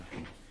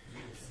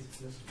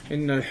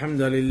إن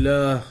الحمد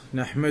لله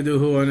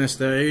نحمده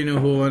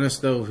ونستعينه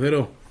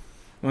ونستغفره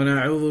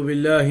ونعوذ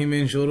بالله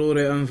من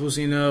شرور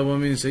أنفسنا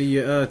ومن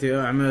سيئات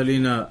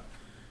أعمالنا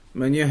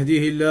من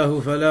يهده الله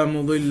فلا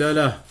مضل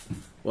له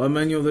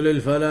ومن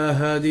يضلل فلا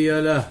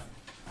هادي له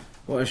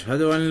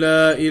وأشهد أن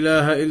لا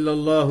إله إلا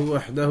الله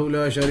وحده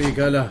لا شريك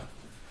له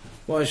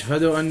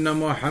وأشهد أن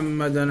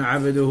محمدا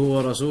عبده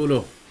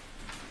ورسوله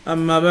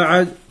أما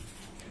بعد.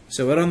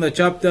 So we're on the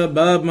chapter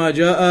باب ما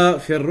جاء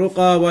في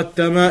الرقى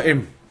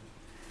والتمائم,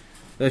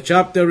 the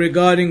chapter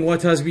regarding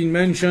what has been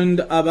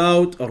mentioned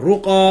about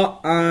ruqa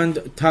and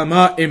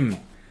tama'im,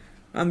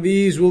 and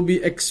these will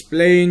be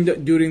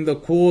explained during the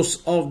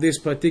course of this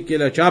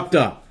particular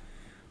chapter.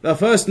 The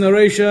first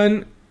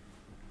narration,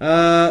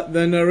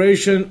 the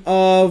narration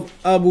of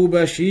Abu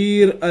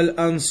Bashir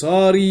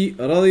al-Ansari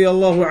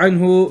radiyallahu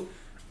anhu,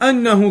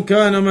 أنه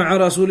كان مع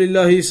رسول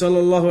الله صلى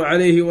الله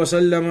عليه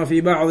وسلم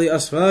في بعض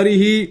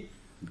أسفاره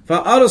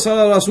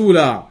فأرسل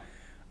رسولا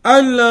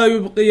أن لا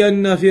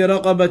يبقين في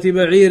رقبة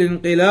بعير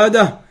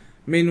قلادة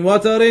من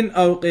وتر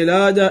أو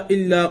قلادة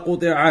إلا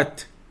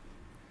قطعت.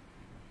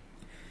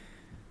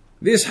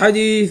 This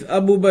hadith,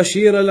 Abu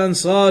Bashir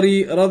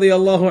al-Ansari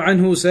radiyallahu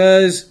anhu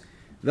says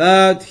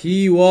that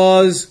he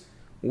was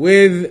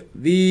with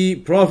the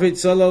Prophet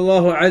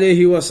sallallahu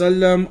alaihi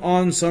wasallam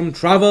on some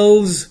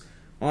travels,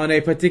 on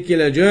a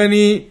particular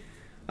journey,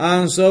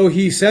 and so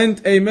he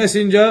sent a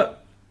messenger.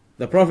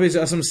 The Prophet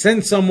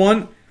sent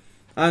someone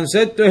and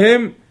said to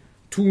him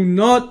to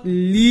not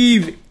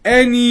leave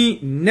any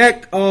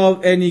neck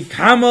of any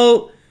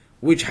camel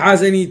which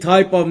has any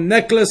type of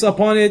necklace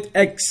upon it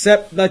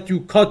except that you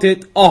cut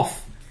it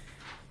off.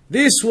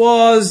 This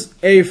was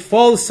a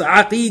false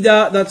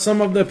aqidah that some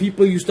of the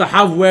people used to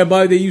have,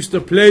 whereby they used to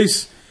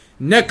place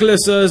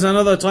necklaces and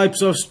other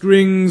types of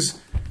strings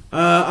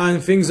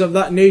and things of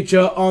that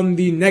nature on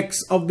the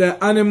necks of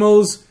their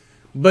animals,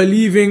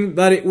 believing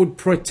that it would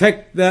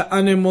protect their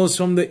animals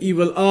from the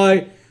evil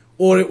eye,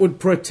 or it would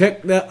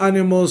protect their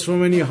animals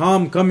from any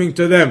harm coming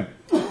to them.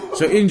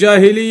 So in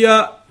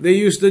Jahiliyyah, they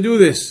used to do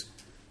this.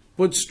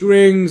 Put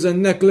strings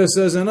and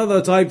necklaces and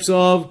other types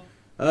of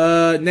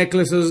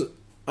necklaces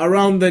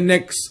around the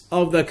necks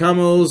of the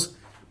camels,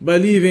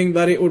 believing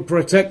that it would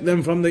protect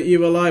them from the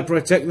evil eye,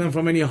 protect them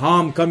from any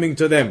harm coming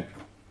to them.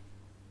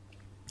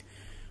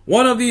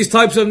 One of these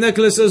types of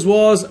necklaces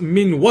was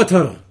min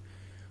watar.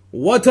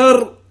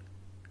 Watar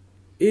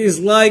is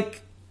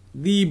like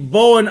the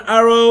bow and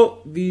arrow,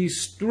 the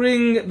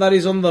string that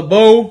is on the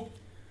bow,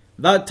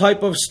 that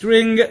type of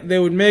string. They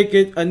would make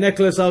it a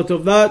necklace out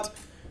of that,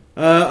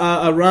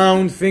 a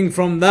round thing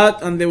from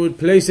that, and they would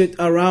place it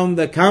around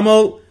the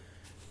camel.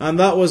 And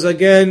that was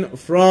again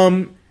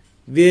from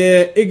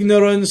their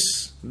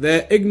ignorance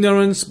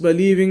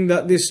believing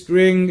that this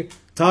string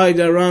tied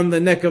around the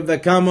neck of the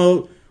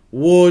camel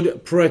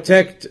would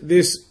protect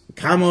this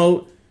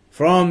camel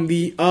from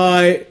the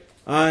eye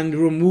and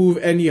remove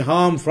any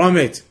harm from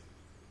it.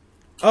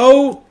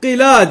 Oh,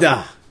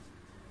 qilada.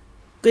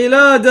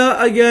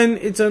 Qilada, again,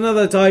 it's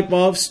another type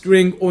of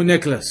string or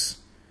necklace.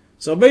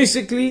 So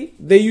basically,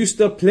 they used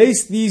to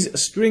place these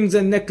strings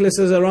and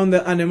necklaces around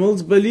their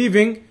animals,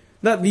 believing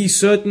that these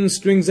certain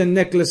strings and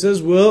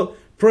necklaces will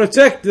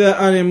protect their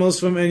animals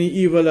from any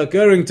evil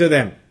occurring to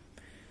them.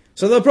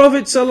 So the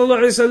Prophet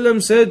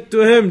ﷺ said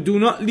to him, do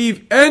not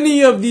leave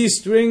any of these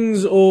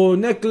strings or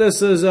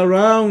necklaces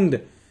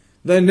around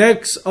the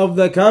necks of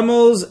the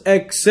camels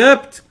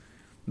except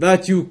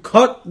that you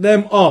cut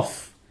them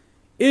off.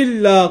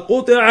 إِلَّا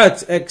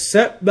قُطِعَتْ,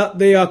 except that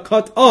they are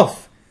cut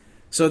off.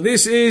 So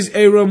this is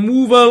a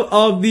removal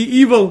of the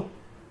evil.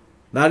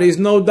 That is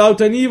no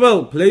doubt an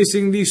evil,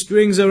 placing these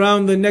strings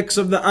around the necks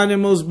of the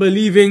animals,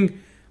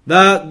 believing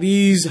that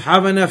these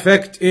have an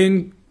effect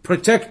in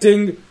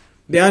protecting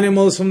the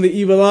animals from the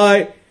evil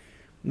eye.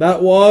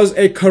 That was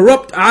a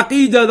corrupt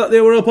aqidah that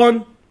they were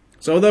upon.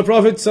 So the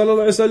Prophet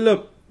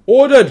ﷺ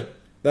ordered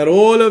that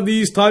all of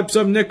these types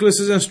of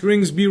necklaces and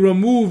strings be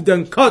removed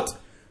and cut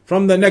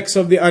from the necks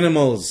of the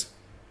animals.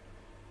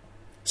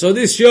 So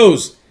this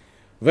shows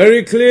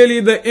very clearly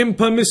the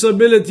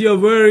impermissibility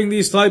of wearing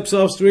these types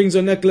of strings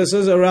or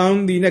necklaces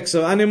around the necks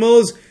of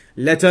animals,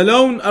 let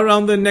alone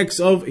around the necks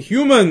of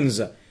humans.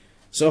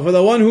 So for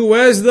the one who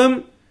wears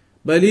them,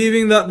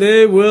 believing that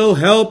they will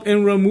help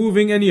in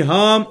removing any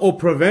harm or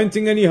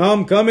preventing any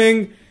harm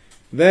coming,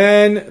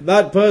 then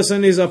that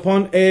person is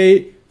upon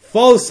a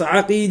false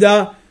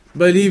aqidah,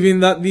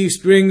 believing that these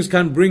strings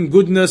can bring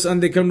goodness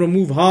and they can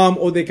remove harm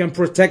or they can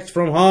protect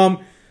from harm.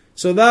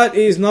 So that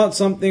is not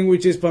something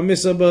which is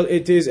permissible.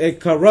 It is a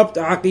corrupt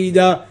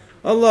aqidah.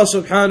 Allah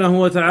subhanahu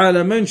wa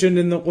ta'ala mentioned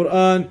in the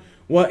Quran,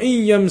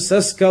 وَإِن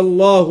يَمْسَسْكَ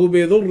اللَّهُ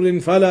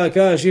بِضُرٍّ فَلَا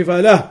كَاشِفَ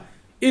لَهُ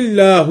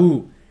إِلَّا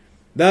هُ,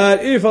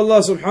 that if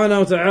Allah subhanahu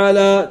wa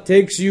ta'ala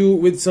takes you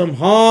with some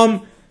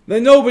harm,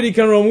 then nobody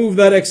can remove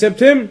that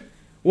except Him.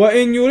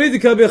 وَإِن يُرِدْكَ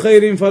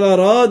بِخَيْرٍ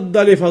فَلَا رَادَّ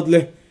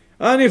لِفَضْلِهِ,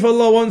 and if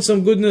Allah wants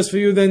some goodness for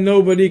you, then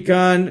nobody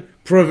can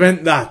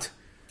prevent that.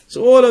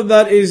 So all of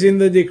that is in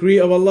the decree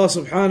of Allah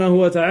subhanahu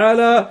wa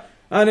ta'ala,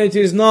 and it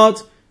is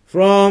not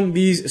from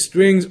these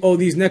strings or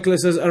these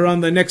necklaces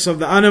around the necks of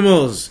the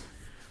animals.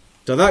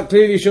 So that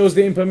clearly shows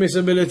the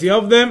impermissibility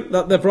of them,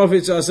 that the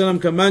Prophet ﷺ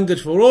commanded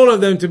for all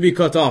of them to be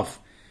cut off.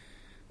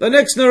 The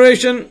next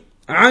narration,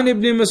 عن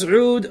ابن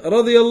مسعود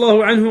رضي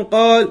الله عنه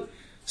قال: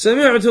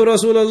 سمعت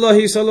رسول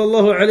الله صلى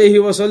الله عليه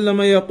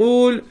وسلم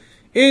يقول: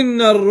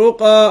 إن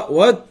الرقى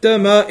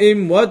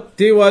والتمائم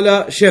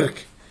والتولى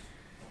شرك.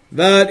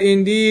 That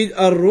indeed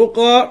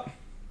الرقى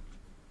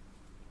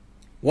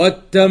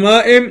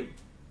والتمائم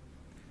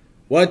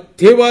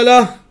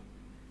والتولى,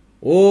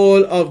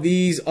 all of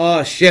these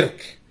are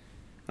shirk.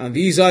 And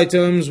these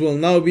items will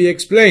now be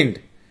explained.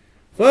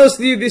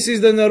 Firstly, this is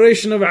the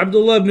narration of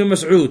Abdullah ibn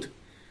Mas'ud.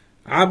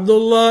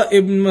 Abdullah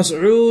ibn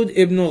Mas'ud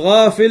ibn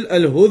Ghafil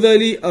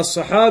al-Hudhali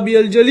al-Sahabi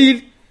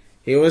al-Jalil.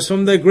 He was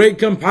from the great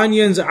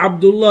companions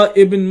Abdullah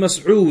ibn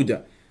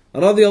Mas'ud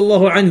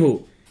radiyallahu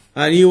anhu.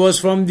 And he was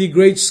from the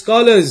great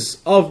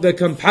scholars of the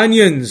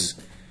companions,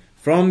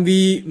 from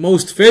the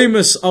most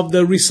famous of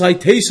the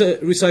reciters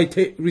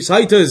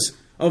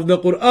of the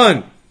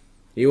Quran.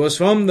 He was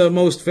from the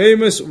most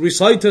famous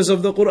reciters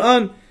of the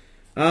Quran,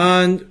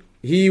 and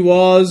he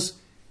was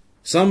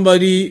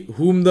somebody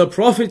whom the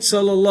Prophet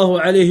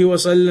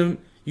ﷺ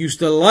used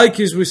to like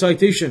his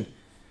recitation.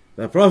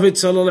 The Prophet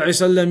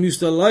ﷺ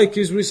used to like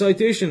his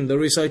recitation, the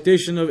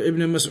recitation of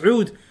Ibn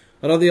Mas'ud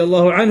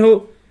radiyallahu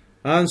anhu.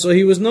 And so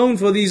he was known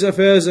for these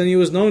affairs, and he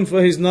was known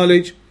for his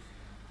knowledge.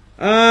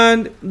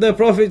 And the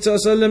Prophet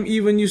ﷺ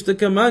even used to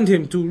command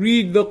him to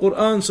read the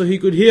Quran so he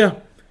could hear.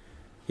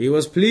 He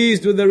was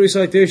pleased with the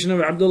recitation of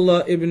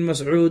Abdullah ibn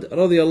Mas'ud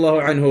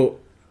radiyallahu anhu.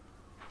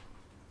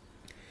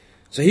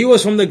 So he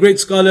was from the great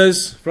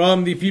scholars,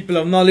 from the people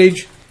of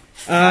knowledge,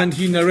 and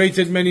he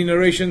narrated many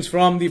narrations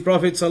from the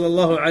Prophet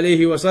sallallahu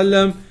alaihi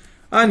wasallam,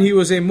 and he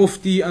was a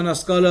mufti and a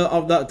scholar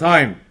of that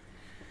time.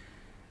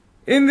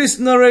 In this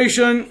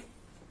narration,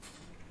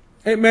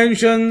 it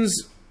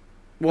mentions,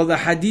 well, the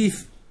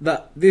hadith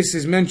that this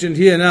is mentioned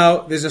here now,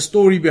 there's a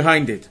story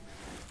behind it.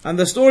 And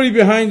the story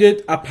behind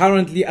it,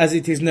 apparently as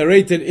it is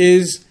narrated,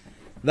 is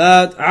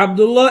that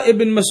Abdullah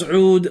ibn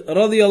Mas'ud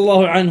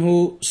radiyallahu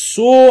anhu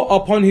saw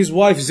upon his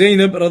wife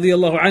Zainab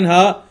radiyallahu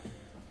anha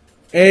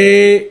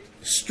a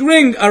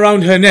string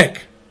around her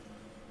neck.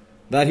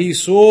 That he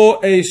saw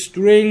a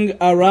string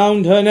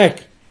around her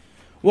neck.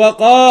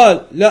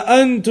 وقال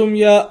لأنتم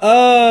يا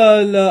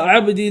آل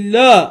عبد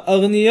الله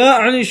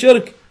أغنياء عن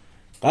الشرك.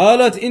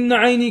 قالت إن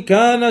عيني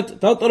كانت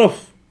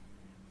تطرف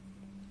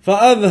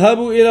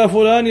فأذهب إلى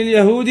فلان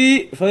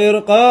اليهودي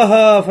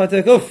فيرقاها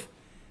فتكف.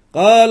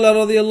 قال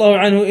رضي الله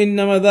عنه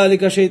إنما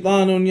ذلك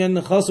شيطان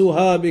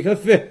ينخسها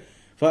بكفه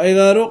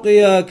فإذا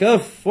رقي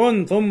كف.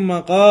 ثم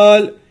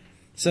قال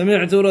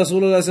سمعت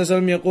رسول الله صلى الله عليه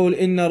وسلم يقول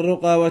إن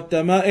الرقى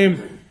والتمائم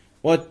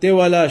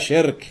والتولى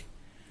شرك.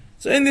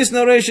 So in this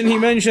narration he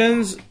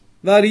mentions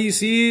that he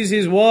sees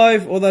his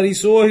wife, or that he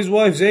saw his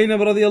wife Zainab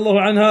radiallahu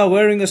anha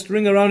wearing a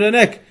string around her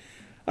neck.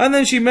 And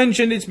then she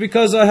mentioned, it's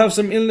because I have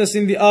some illness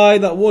in the eye,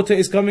 that water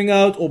is coming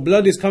out or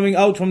blood is coming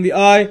out from the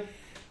eye.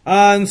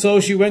 And so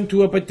she went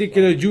to a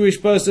particular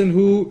Jewish person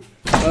who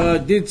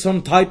did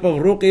some type of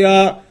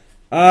ruqya.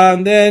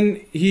 And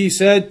then he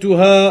said to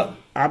her,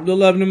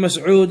 Abdullah ibn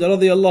Mas'ud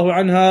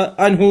radiallahu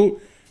anhu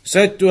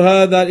said to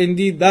her that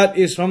indeed that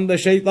is from the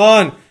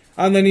shaitan.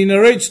 And then he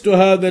narrates to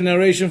her the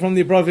narration from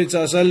the Prophet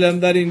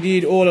ﷺ that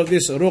indeed all of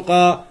this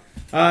ruqa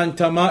and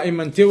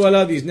tama'im and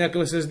tiwala, these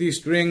necklaces, these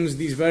strings,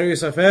 these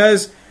various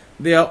affairs,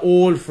 they are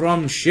all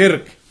from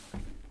shirk.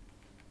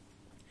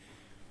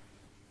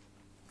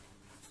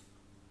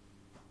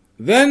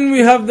 Then we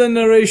have the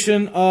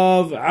narration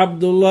of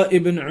Abdullah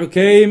ibn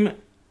Ukaym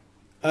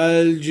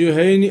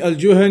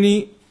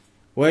al-Juhani,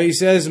 where he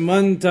says,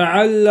 Man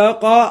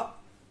ta'allaqa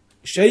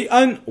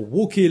shay'an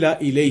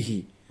wukila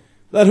ilayhi.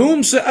 That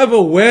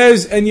whomsoever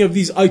wears any of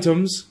these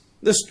items,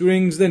 the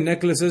strings, the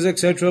necklaces,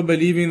 etc.,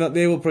 believing that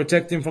they will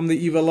protect him from the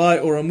evil eye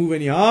or remove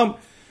any harm,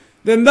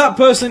 then that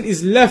person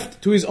is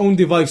left to his own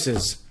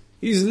devices.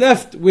 He's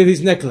left with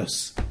his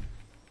necklace.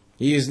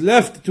 He is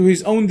left to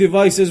his own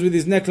devices with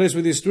his necklace,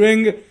 with his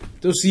string,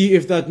 to see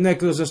if that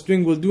necklace or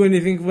string will do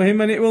anything for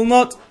him, and it will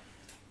not.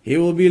 He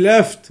will be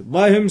left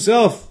by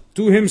himself,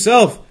 to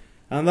himself,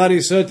 and that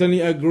is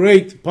certainly a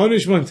great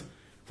punishment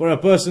for a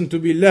person to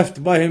be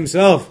left by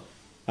himself,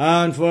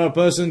 and for a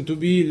person to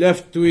be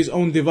left to his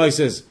own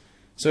devices.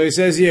 So he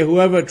says here,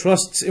 whoever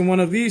trusts in one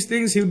of these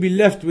things, he'll be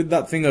left with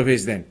that thing of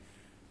his then.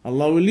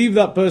 Allah will leave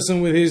that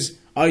person with his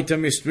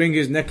item, his string,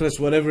 his necklace,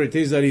 whatever it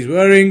is that he's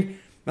wearing,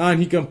 and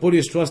he can put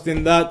his trust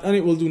in that, and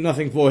it will do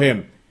nothing for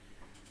him.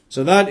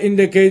 So that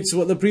indicates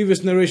what the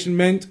previous narration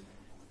meant,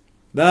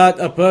 that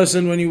a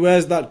person, when he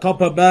wears that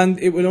copper band,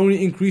 it will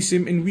only increase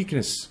him in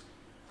weakness.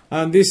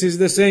 And this is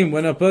the same.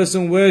 When a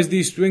person wears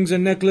these strings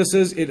and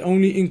necklaces, it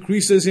only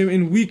increases him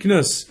in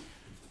weakness.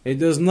 It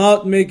does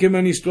not make him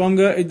any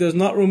stronger. It does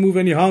not remove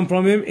any harm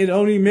from him. It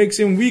only makes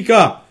him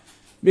weaker.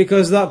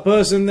 Because that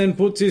person then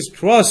puts his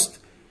trust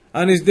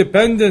and his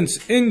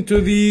dependence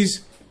into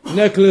these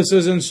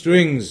necklaces and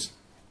strings.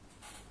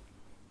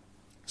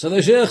 So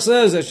the Shaykh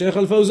says, the Shaykh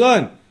Al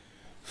Fawzaan,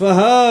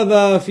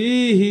 فَهَذَا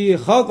فِيهِ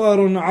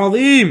خَطَرٌ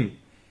عَظِيمٌ.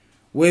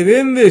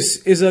 Within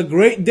this is a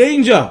great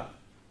danger.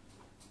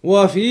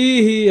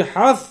 وَفِيهِ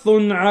حَثٌّ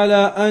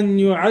عَلَى أَنْ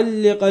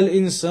يُعَلِّقَ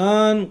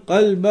الْإِنسَانِ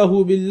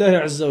قَلْبَهُ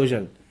بِاللَّهِ عَزَّ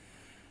وَجَلَّ.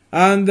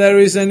 And there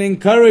is an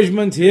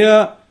encouragement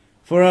here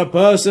for a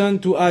person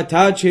to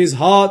attach his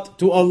heart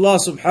to Allah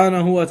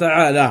subhanahu wa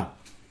ta'ala.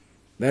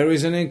 There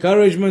is an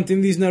encouragement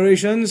in these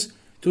narrations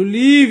to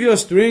leave your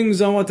strings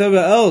and whatever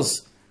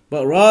else,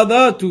 but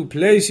rather to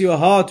place your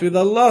heart with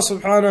Allah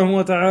subhanahu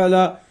wa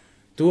ta'ala,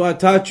 to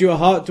attach your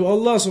heart to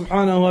Allah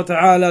subhanahu wa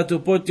ta'ala, to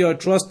put your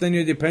trust and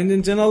your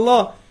dependence in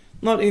Allah,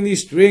 not in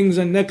these strings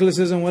and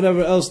necklaces and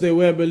whatever else they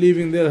wear,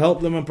 believing they'll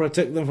help them and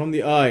protect them from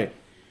the eye.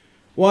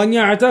 وَأَنْ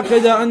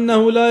يَعْتَقِدَ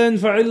أَنَّهُ لَا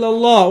يَنْفَعِ إِلَّا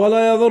اللَّهِ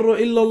وَلَا يَضُرُّ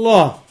إِلَّا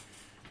اللَّهِ.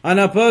 And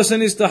a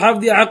person is to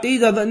have the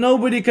aqidah that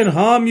nobody can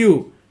harm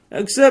you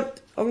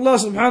except Allah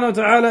subhanahu wa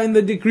ta'ala in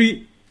the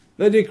decree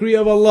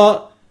of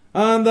Allah,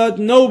 and that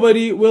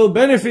nobody will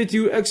benefit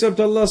you except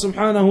Allah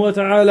subhanahu wa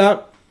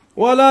ta'ala.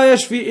 وَلَا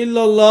يَشْفِي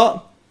إِلَّا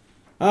اللَّهِ.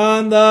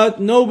 And that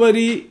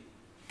nobody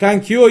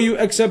can cure you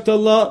except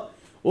Allah.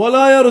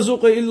 وَلَا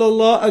يَرْزُقِ إِلَّا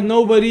اللَّهِ. And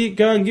nobody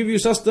can give you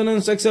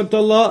sustenance except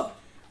Allah.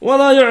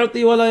 وَلَا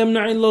يُعْطِي وَلَا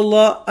يَمْنَعِ إِلَّا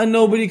اللَّهِ. And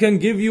nobody can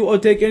give you or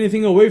take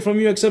anything away from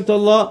you except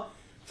Allah.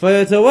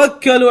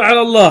 فَيَتَوَكَّلُ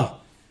عَلَى اللَّهِ.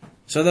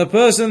 So the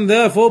person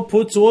therefore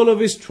puts all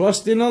of his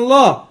trust in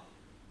Allah.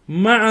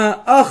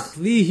 مع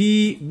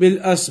أخذه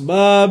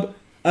بالأسباب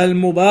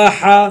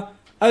المباحة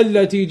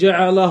التي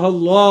جعلها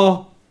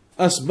الله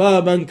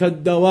أسبابا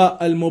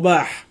كالدواء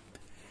المباح.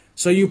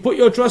 So you put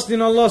your trust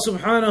in Allah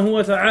subhanahu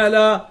wa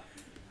ta'ala,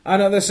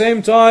 and at the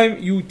same time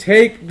you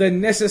take the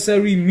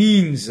necessary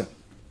means.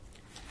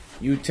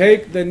 You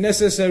take the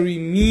necessary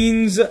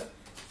means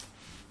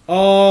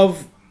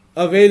of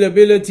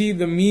availability,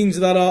 the means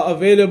that are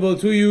available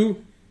to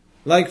you.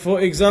 Like for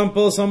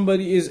example,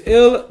 somebody is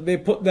ill, they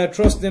put their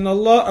trust in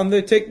Allah and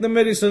they take the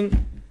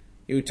medicine.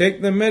 You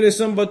take the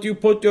medicine, but you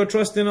put your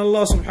trust in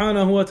Allah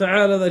subhanahu wa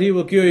ta'ala that He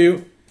will cure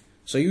you.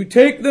 So you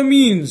take the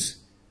means,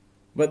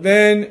 but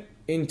then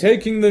in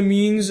taking the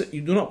means,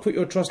 you do not put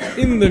your trust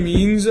in the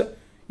means,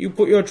 you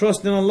put your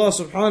trust in Allah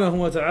subhanahu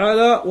wa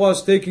ta'ala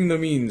whilst taking the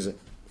means.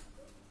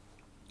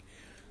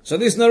 So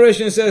this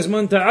narration says,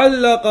 مَنْ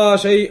تَعَلَّقَ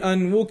شَيْئًا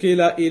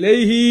وُكِلَ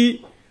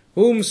إِلَيْهِ.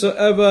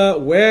 Whomsoever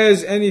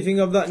wears anything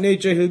of that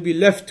nature, he'll be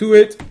left to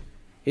it.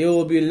 He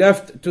will be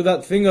left to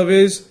that thing of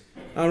his.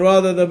 And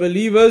rather the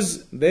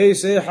believers, they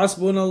say,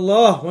 حَسْبُنَ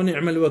اللَّهُ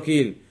وَنِعْمَ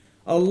الْوَكِيلُ.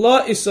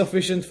 Allah is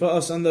sufficient for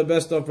us and the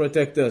best of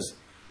protectors.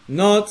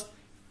 Not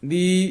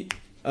the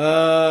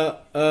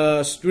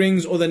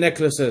strings or the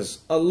necklaces.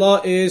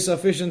 Allah is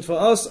sufficient for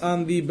us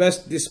and the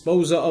best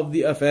disposer of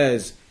the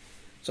affairs.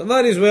 So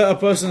that is where a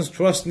person's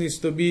trust needs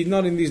to be,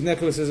 not in these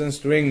necklaces and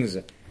strings.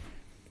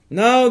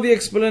 Now the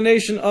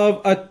explanation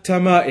of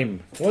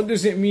at-tama'im. What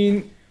does it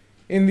mean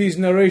in these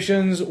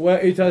narrations where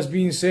it has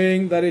been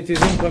saying that it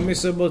is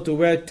impermissible to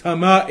wear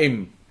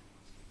tama'im?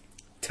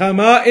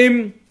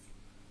 Tama'im,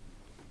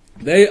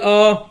 they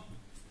are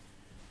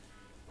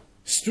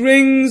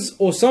strings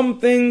or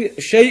something,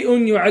 شيء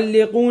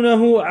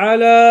يعلقونه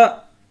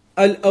على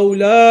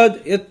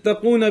الأولاد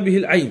يتقون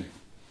به العين.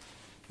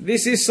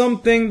 This is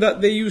something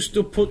that they used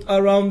to put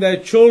around their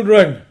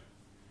children.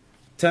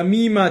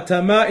 Tamima,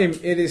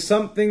 tama'im, it is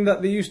something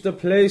that they used to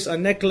place, a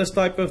necklace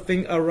type of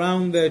thing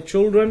around their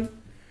children,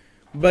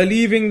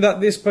 believing that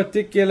this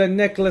particular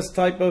necklace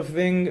type of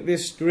thing,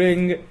 this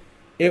string,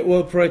 it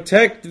will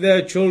protect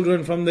their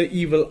children from the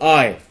evil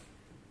eye.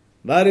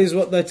 That is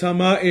what the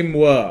tama'im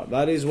were.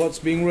 That is what's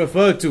being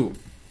referred to.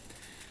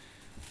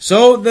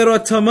 So there are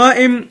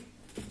tama'im,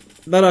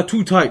 there are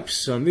two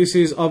types, and this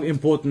is of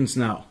importance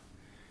now.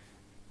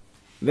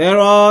 There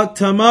are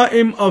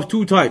tama'im of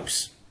two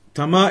types.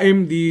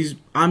 Tama'im, these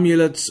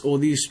amulets or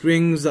these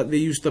strings that they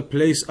used to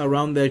place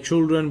around their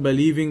children,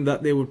 believing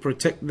that they would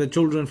protect the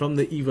children from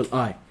the evil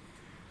eye.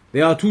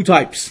 There are two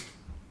types.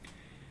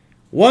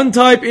 One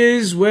type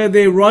is where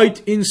they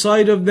write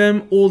inside of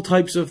them all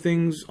types of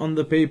things on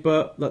the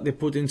paper that they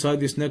put inside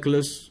this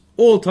necklace.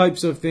 All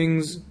types of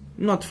things,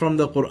 not from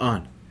the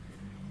Quran.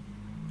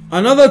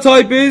 Another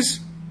type is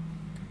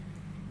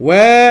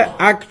where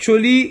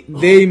actually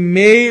they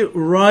may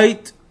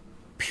write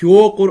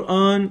pure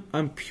Quran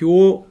and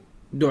pure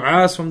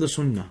du'as from the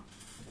Sunnah.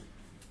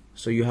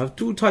 So you have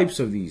two types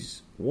of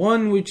these.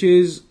 One which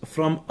is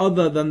from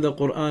other than the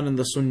Quran and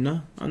the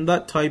Sunnah, and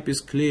that type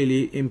is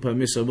clearly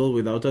impermissible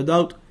without a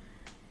doubt.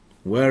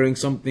 Wearing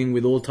something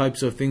with all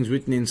types of things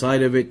written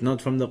inside of it,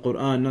 not from the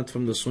Quran, not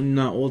from the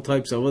Sunnah, all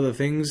types of other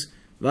things,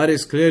 that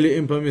is clearly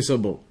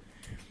impermissible.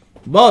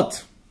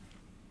 But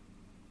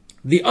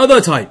the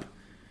other type,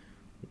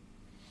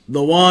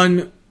 the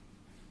one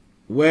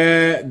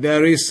where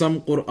there is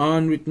some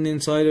Quran written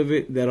inside of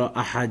it, there are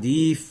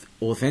ahadith,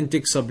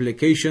 authentic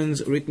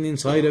supplications written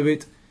inside of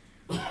it,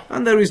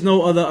 and there is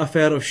no other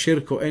affair of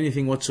shirk or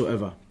anything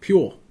whatsoever,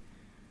 pure.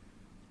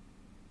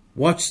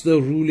 What's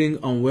the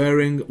ruling on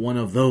wearing one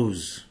of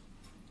those?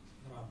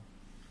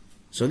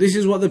 So this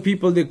is what the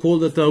people, they call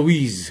the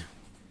taweez,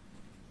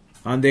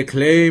 and they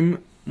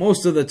claim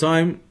most of the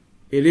time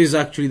it is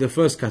actually the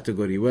first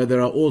category, where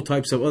there are all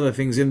types of other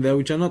things in there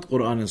which are not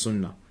Quran and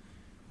Sunnah.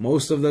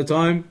 Most of the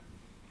time,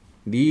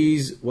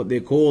 these, what they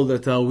call the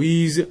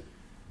taweez,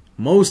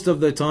 most of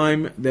the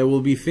time there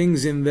will be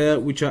things in there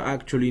which are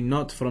actually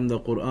not from the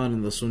Quran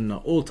and the Sunnah.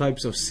 All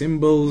types of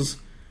symbols,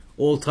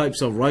 all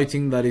types of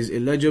writing that is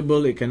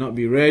illegible, it cannot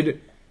be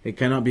read, it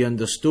cannot be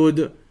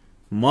understood,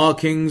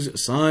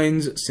 markings,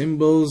 signs,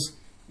 symbols,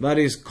 that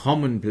is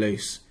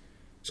commonplace.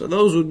 So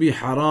those would be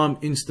haram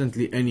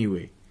instantly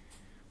anyway.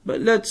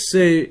 But let's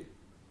say,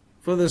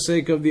 for the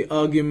sake of the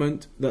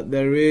argument, that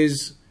there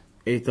is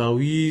a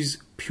taweez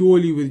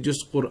purely with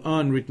just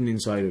Quran written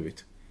inside of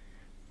it,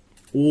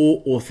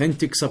 or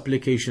authentic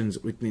supplications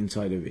written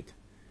inside of it.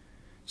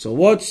 So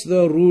what's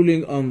the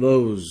ruling on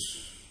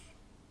those?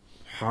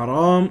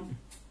 Haram?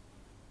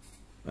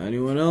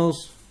 Anyone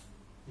else?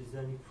 Is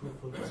there any proof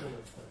on the Salaf?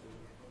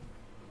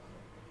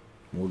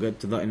 We'll get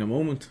to that in a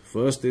moment.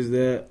 First, is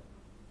there...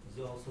 Is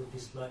it also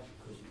disliked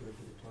because you go to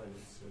the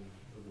toilets and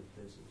other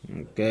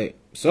places? Okay,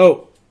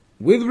 so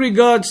with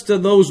regards to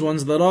those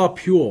ones that are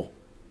pure,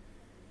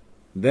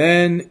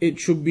 then it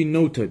should be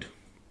noted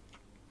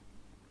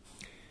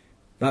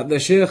that the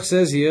Shaykh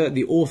says here,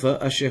 the author,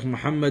 Shaykh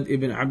Muhammad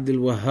ibn Abdul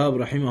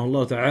Wahhab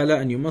rahimahullah ta'ala,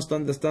 and you must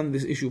understand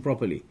this issue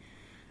properly.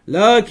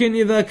 لكن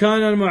إذا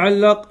كان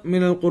المعلق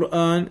من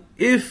القرآن,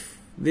 if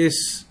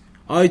this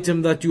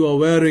item that you are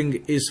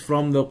wearing is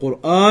from the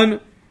Quran,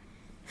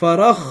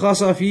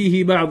 فرخص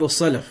فيه بعض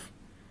السلف,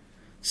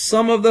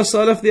 some of the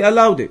Salaf, they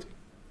allowed it.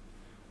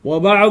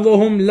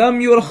 وبعضهم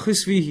لم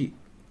يرخص فيه,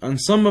 and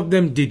some of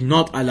them did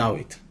not allow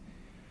it.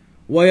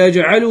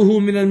 ويجعله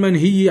من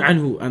المنهي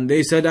عنه, and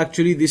they said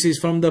actually this is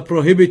from the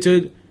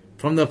prohibited,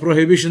 from the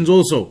prohibitions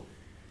also.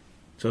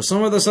 So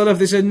some of the Salaf,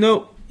 they said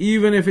no,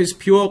 even if it's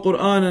pure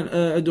Quran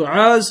and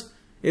du'as,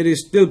 it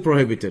is still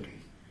prohibited.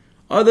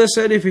 Others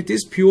said if it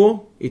is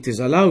pure, it is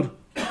allowed.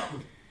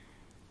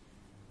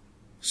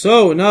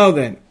 So now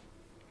then,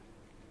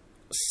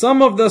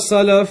 some of the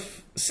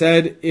Salaf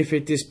said if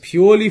it is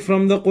purely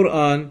from the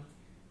Quran,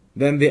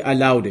 then they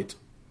allowed it.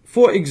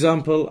 For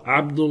example,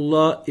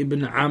 Abdullah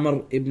ibn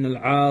Amr ibn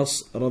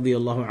al-As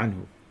radiyallahu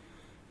anhu,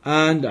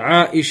 and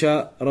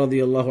Aisha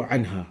radiyallahu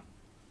anha.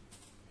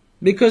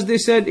 Because they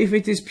said if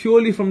it is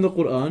purely from the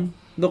Quran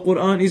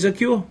is a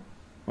cure.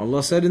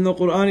 Allah said in the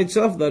Quran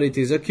itself that it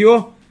is a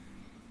cure.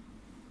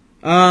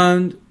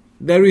 And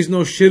there is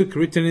no shirk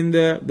written in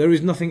there. There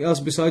is nothing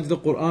else besides the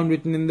Quran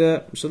written in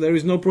there. So there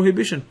is no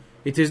prohibition.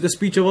 It is the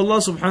speech of Allah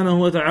subhanahu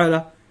wa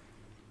ta'ala.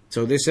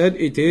 So they said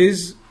it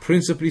is,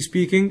 principally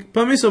speaking,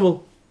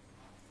 permissible.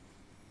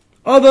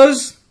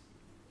 Others,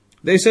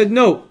 they said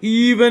no,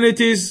 even it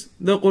is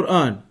the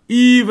Quran,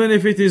 even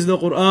if it is the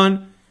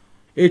Quran,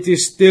 it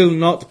is still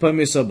not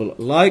permissible.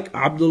 Like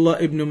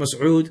Abdullah ibn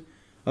Mas'ud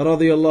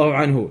radiyallahu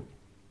anhu.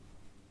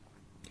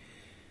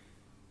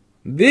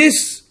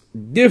 This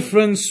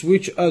difference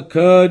which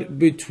occurred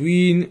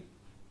between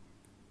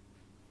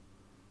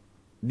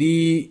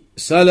the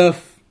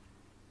Salaf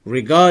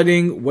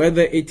regarding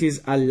whether it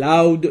is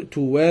allowed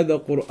to wear the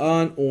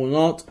Quran or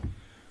not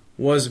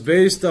was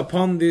based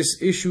upon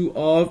this issue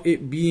of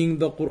it being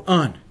the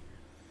Quran.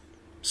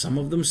 Some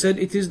of them said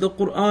it is the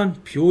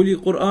Quran, purely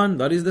Quran,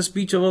 that is the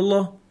speech of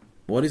Allah.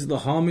 What is the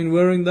harm in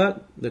wearing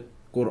that? The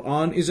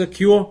Quran is a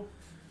cure.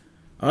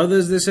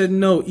 Others, they said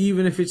no,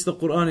 even if it's the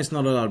Quran, it's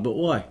not allowed. But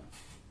why?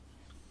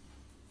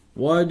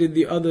 Why did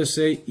the others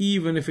say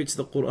even if it's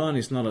the Quran,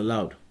 it's not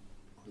allowed?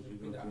 Because you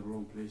go to the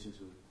wrong places.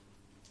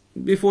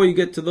 Before you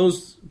get to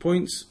those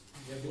points,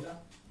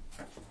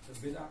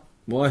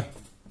 why?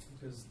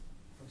 Because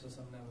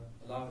Prophet never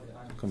allowed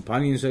it.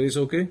 Companions said it's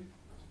okay.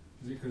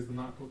 Because they're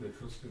not put their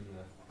trust in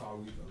the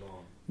Tawheed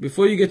alone.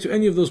 Before you get to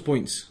any of those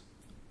points,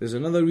 there's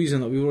another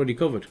reason that we've already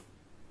covered.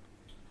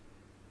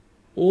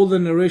 All the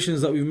narrations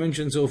that we've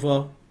mentioned so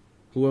far,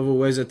 whoever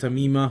wears a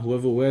tamima,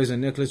 whoever wears a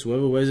necklace,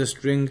 whoever wears a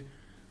string,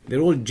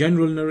 they're all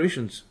general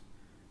narrations.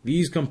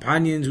 These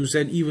companions who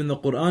said even the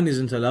Quran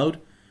isn't allowed,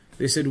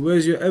 they said,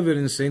 where's your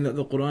evidence saying that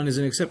the Quran is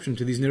an exception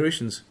to these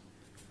narrations?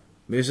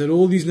 They said,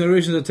 all these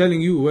narrations are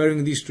telling you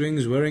wearing these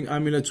strings, wearing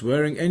amulets,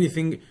 wearing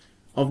anything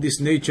of this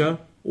nature,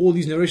 all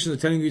these narrations are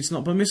telling you it's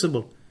not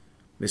permissible.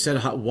 They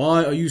said,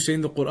 why are you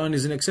saying the Quran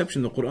is an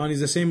exception? The Quran is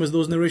the same as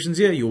those narrations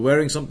here. You're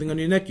wearing something on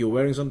your neck, you're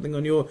wearing something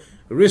on your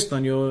wrist,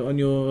 on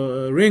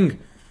your ring.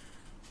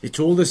 It's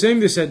all the same,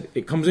 they said.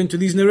 It comes into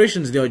these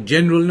narrations. They are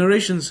general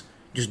narrations.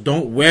 Just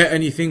don't wear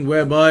anything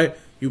whereby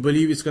you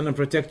believe it's going to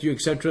protect you,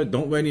 etc.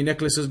 Don't wear any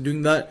necklaces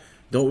doing that.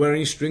 Don't wear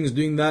any strings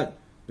doing that.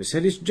 They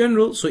said it's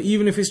general. So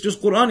even if it's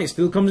just Quran, it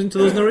still comes into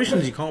those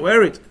narrations. You can't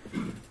wear it.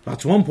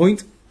 That's one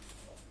point.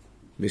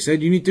 They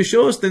said you need to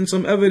show us then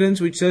some evidence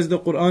which says the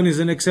Quran is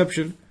an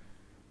exception.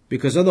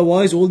 Because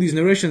otherwise all these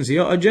narrations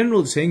here are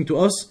general, saying to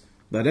us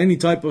that any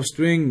type of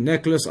string,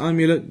 necklace,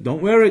 amulet,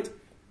 don't wear it.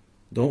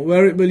 Don't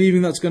wear it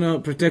believing that's going to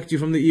protect you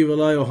from the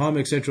evil eye or harm,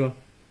 etc.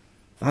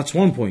 That's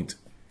one point.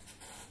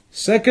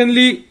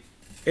 Secondly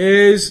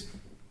is,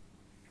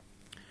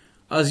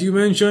 as you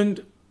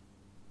mentioned,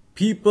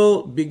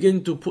 people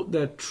begin to put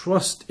their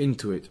trust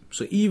into it.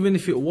 So even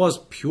if it was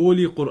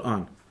purely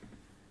Quran,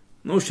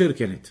 no shirk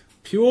in it,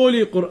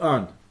 purely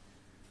Quran,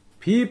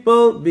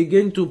 people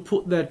begin to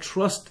put their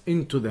trust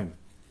into them.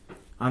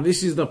 And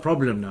this is the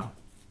problem now.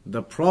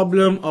 The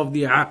problem of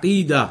the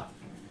Aqidah.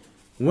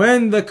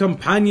 When the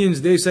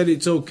companions, they said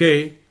it's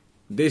okay,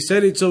 they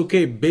said it's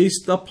okay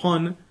based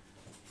upon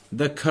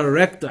the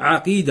correct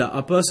Aqidah.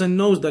 A person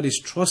knows that his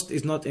trust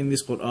is not in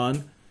this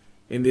Quran,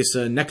 in this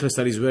necklace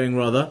that he's wearing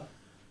rather.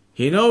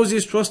 He knows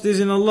his trust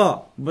is in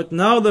Allah. But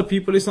now the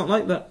people, it's not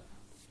like that.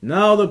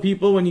 Now the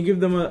people, when you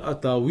give them a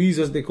ta'weez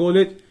as they call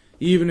it,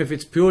 even if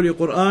it's purely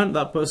Quran,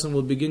 that person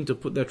will begin to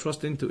put their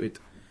trust into it.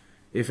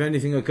 If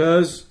anything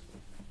occurs,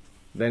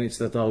 then it's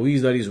the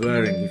ta'weez that he's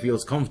wearing. He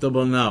feels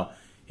comfortable now.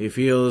 He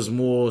feels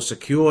more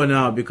secure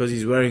now because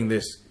he's wearing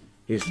this.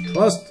 His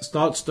trust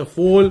starts to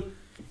fall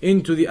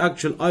into the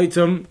actual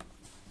item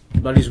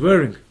that he's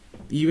wearing,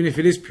 even if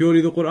it is purely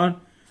the Quran.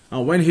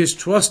 And when his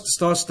trust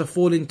starts to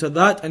fall into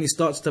that and he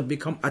starts to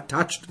become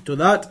attached to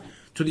that,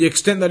 to the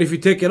extent that if you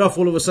take it off,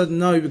 all of a sudden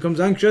now he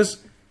becomes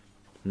anxious.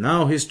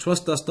 Now his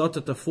trust has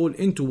started to fall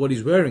into what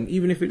he's wearing,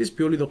 even if it is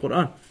purely the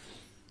Quran.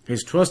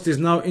 His trust is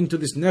now into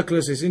this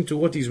necklace, is into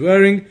what he's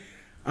wearing.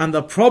 And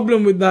the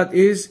problem with that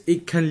is,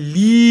 it can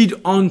lead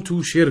on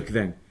to shirk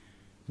then.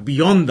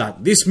 Beyond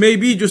that. This may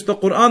be just the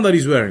Quran that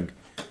he's wearing.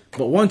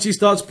 But once he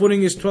starts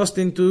putting his trust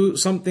into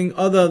something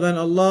other than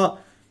Allah,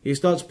 he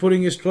starts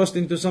putting his trust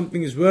into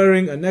something he's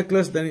wearing, a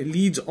necklace, then it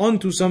leads on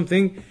to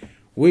something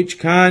which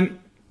can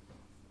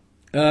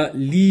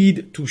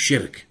lead to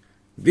shirk.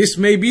 This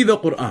may be the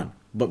Quran.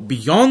 But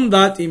beyond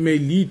that, it may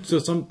lead to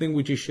something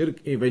which is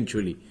shirk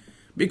eventually.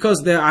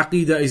 Because their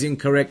aqidah is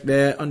incorrect,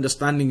 their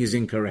understanding is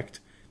incorrect.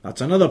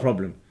 That's another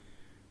problem.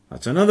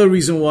 That's another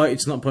reason why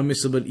it's not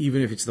permissible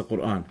even if it's the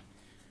Quran.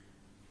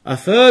 A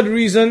third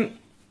reason,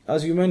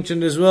 as you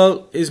mentioned as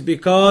well, is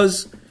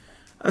because,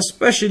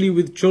 especially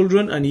with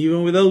children and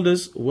even with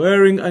elders,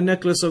 wearing a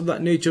necklace of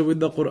that nature with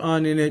the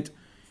Quran in it,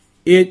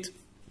 it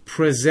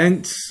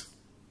presents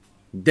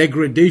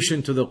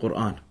degradation to the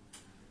Quran.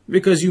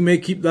 Because you may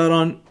keep that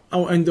on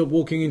or end up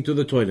walking into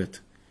the toilet.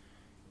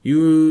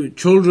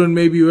 Children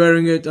may be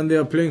wearing it and they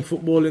are playing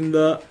football in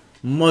the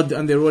mud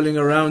and they're rolling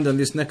around and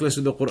this necklace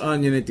with the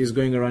Quran in it is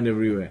going around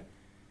everywhere.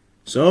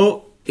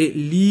 So it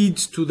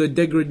leads to the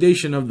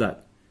degradation of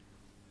that.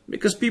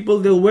 Because people,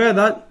 they'll wear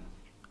that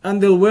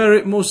and they'll wear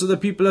it, most of the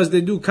people, as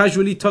they do,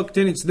 casually tucked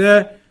in, it's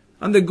there,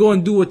 and they go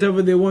and do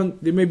whatever they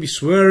want. They may be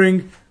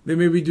swearing, they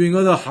may be doing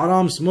other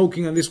haram,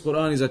 smoking, and this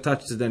Quran is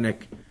attached to their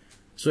neck.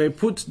 So it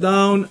puts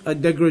down a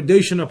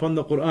degradation upon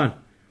the Quran.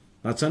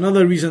 That's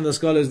another reason the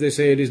scholars, they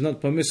say it is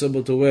not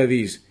permissible to wear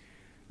these.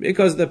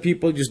 Because the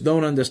people just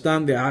don't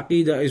understand, their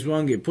aqidah is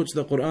wrong, it puts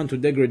the Quran to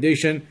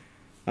degradation,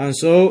 and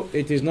so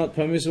it is not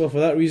permissible for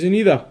that reason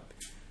either.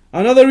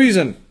 Another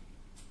reason,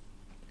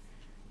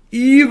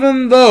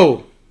 even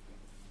though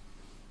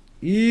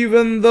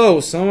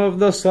some of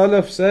the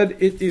Salaf said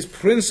it is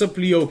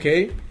principally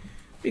okay,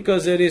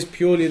 because it is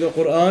purely the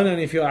Quran,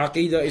 and if your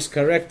aqidah is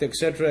correct,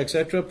 etc.,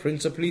 etc.,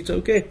 principally it's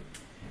okay.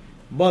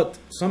 But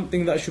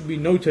something that should be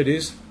noted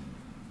is,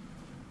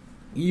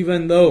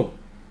 even though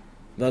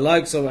the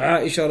likes of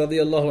Aisha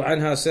radiallahu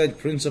anha said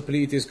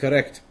principally it is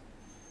correct,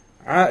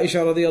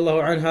 Aisha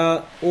radiallahu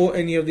anha or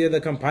any of the other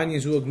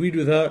companions who agreed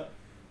with her,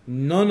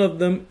 none of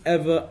them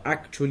ever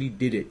actually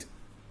did it.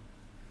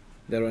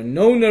 There are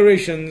no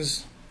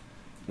narrations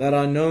that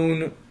are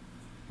known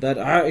that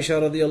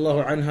Aisha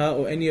radiallahu anha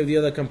or any of the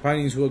other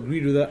companions who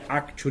agreed with her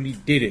actually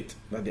did it.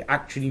 That they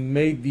actually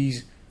made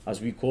these,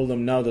 as we call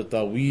them now, the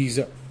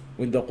ta'weez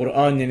with the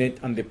Quran in it,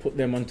 and they put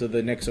them onto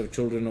the necks of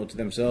children or to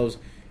themselves.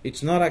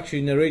 It's not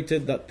actually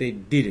narrated that they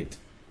did it.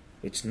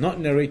 It's not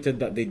narrated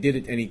that they did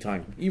it any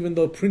time, even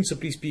though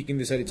principally speaking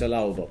they said it's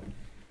allowable.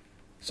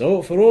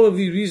 So for all of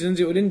these reasons,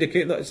 it would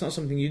indicate that it's not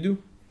something you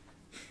do.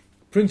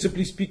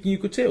 Principally speaking, you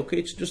could say, okay,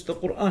 it's just the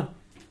Quran.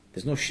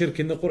 There's no shirk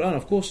in the Quran,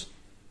 of course.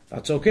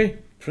 That's okay,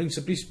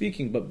 principally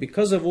speaking. But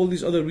because of all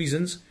these other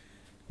reasons,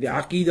 the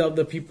aqidah of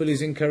the people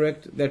is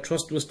incorrect, their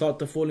trust will start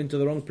to fall into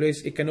the wrong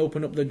place, it can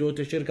open up the door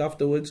to shirk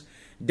afterwards,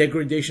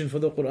 degradation for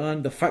the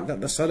Quran, the fact that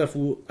the Salaf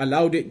who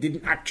allowed it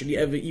didn't actually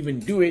ever even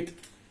do it.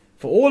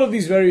 For all of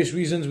these various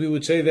reasons, we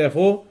would say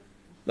therefore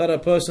that a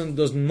person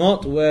does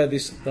not wear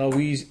this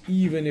ta'weez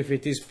even if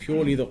it is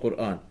purely the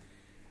Quran.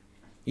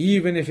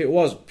 Even if it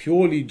was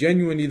purely,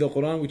 genuinely the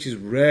Quran, which is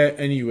rare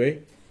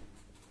anyway.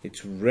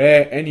 It's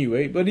rare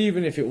anyway, but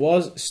even if it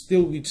was,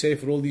 still we'd say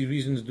for all these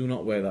reasons do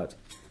not wear that.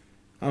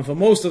 And for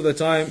most of the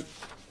time,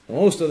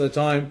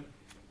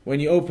 when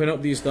you open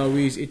up these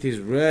ta'weez, it is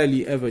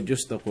rarely ever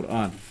just the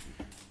Quran.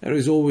 There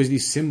is always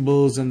these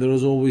symbols, and there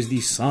is always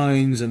these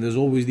signs, and there's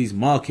always these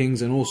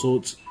markings and all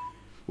sorts,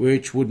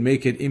 which would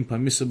make it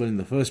impermissible in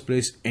the first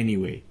place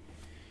anyway.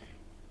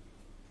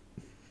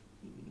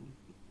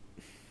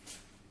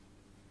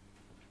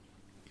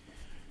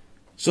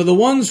 So the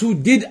ones who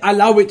did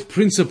allow it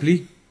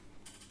principally,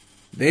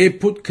 they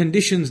put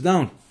conditions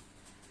down.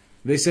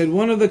 They said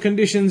one of the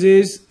conditions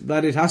is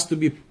that it has to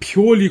be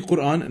purely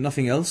Quran and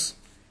nothing else.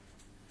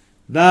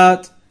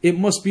 that it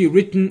must be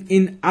written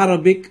in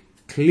Arabic,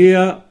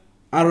 clear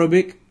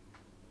Arabic,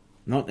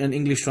 not an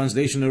English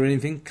translation or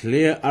anything,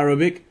 clear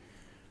Arabic,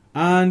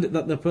 and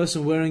that the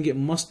person wearing it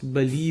must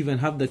believe and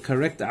have the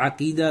correct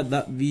aqidah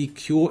that the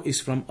cure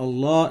is from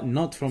Allah,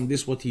 not from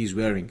this what he is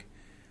wearing.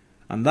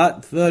 And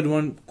that third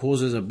one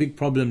causes a big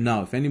problem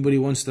now. If anybody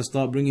wants to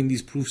start bringing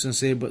these proofs and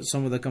say, but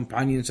some of the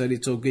companions said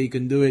it's okay, you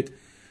can do it.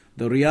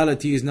 The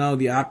reality is now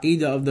the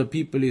aqidah of the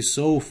people is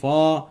so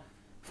far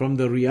from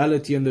the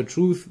reality and the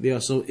truth. They are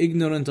so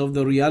ignorant of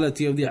the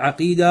reality of the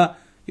aqidah.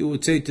 You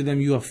would say to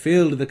them, you have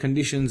failed the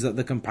conditions that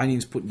the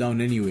companions put down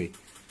anyway.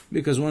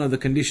 Because one of the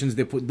conditions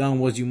they put down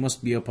was you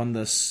must be upon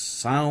the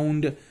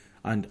sound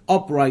and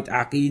upright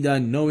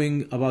aqidah,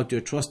 knowing about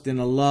your trust in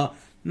Allah,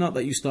 not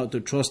that you start to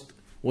trust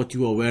what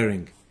you are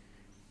wearing.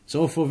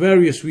 So for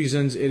various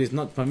reasons, it is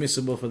not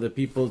permissible for the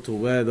people to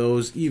wear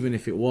those, even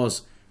if it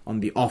was on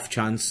the off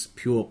chance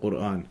pure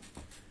Quran.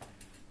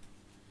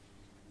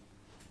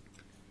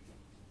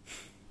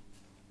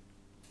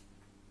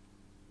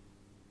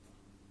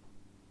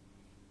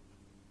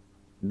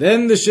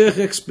 Then the Shaykh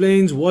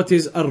explains what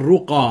is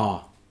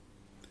ar-ruqa.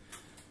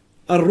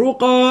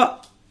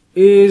 Ar-ruqa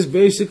is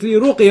basically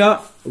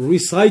ruqya,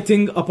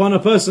 reciting upon a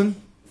person.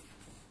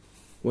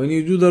 When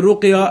you do the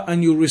ruqya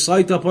and you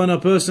recite upon a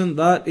person,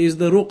 that is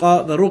the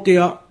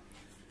ruqya.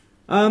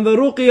 And the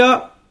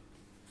ruqya,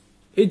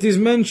 it is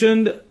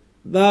mentioned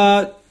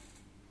that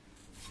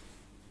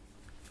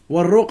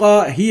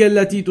والرقى هي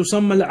التي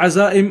تسمى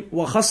العزائم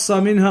وخص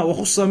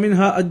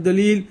منها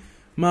الدليل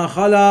ما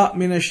خلا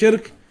من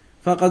الشرك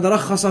فقد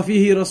رخص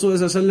فيه رسول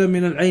الله صلى الله عليه وسلم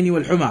من العين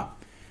والحمى.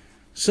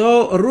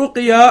 So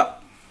ruqya,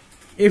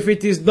 if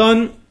it is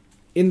done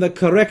in the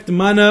correct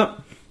manner,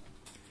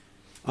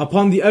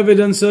 upon the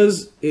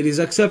evidences, it is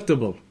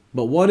acceptable.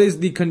 But what is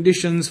the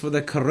conditions for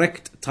the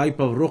correct type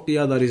of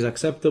ruqya that is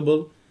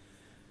acceptable?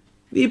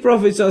 The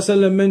Prophet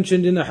ﷺ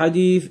mentioned in a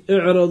hadith,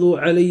 اعرضوا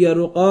علي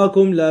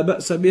رقاكم لا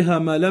بأس بها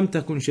ما لم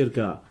تكن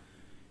شركا.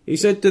 He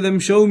said to them,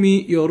 show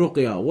me your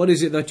ruqya. What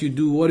is it that you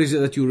do? What is it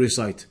that you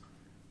recite?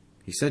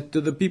 He said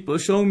to the people,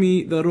 show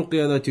me the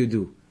ruqya that you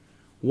do.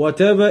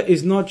 Whatever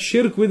is not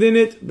shirk within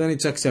it, then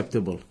it's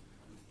acceptable.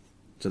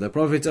 So the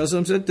Prophet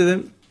ﷺ said to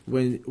them,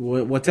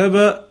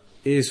 whatever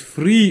is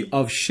free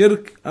of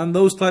shirk and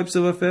those types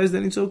of affairs,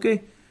 then it's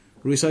okay.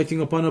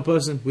 Reciting upon a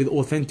person with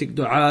authentic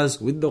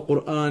du'as, with the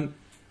Quran,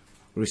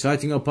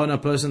 reciting upon a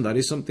person, that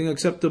is something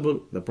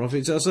acceptable. The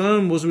Prophet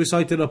ﷺ was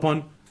recited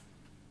upon.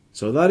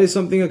 So that is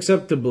something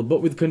acceptable,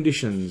 but with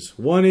conditions.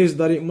 One is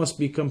that it must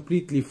be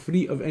completely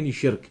free of any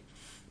shirk.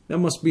 There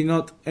must be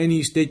not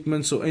any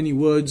statements or any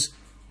words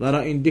that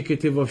are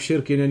indicative of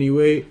shirk in any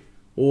way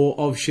or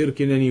of shirk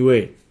in any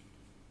way.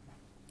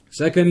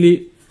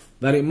 Secondly,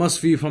 that it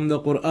must be from the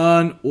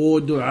Quran or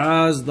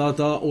du'as that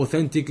are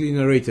authentically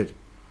narrated.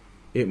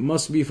 It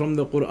must be from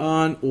the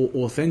Quran or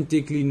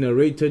authentically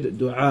narrated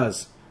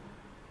du'as.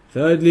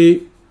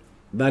 Thirdly,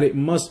 that it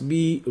must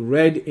be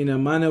read in a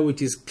manner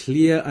which is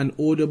clear and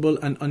audible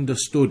and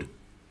understood.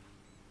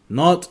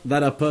 Not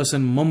that a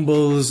person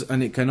mumbles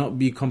and it cannot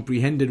be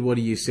comprehended what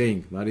he is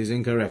saying. That is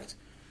incorrect.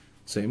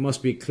 So it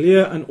must be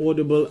clear and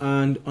audible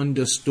and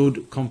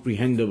understood,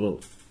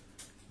 comprehensible.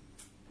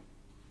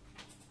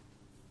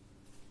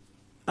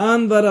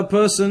 And that a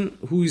person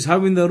who is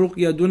having the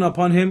ruqya done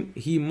upon him,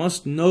 he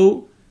must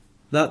know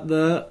that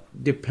the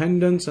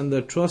dependence and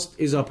the trust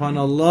is upon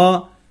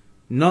Allah,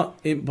 not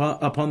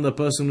upon the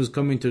person who's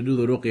coming to do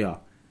the ruqya.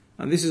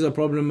 And this is a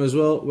problem as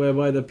well,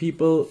 whereby the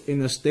people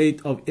in a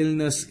state of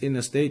illness, in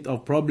a state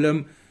of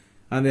problem,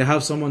 and they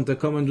have someone to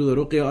come and do the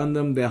ruqya on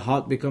them, their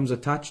heart becomes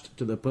attached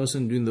to the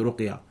person doing the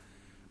ruqya,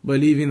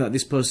 believing that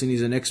this person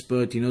is an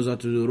expert, he knows how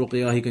to do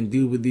ruqya, he can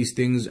deal with these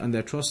things, and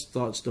their trust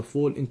starts to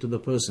fall into the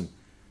person.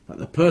 That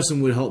the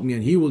person will help me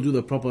and he will do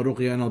the proper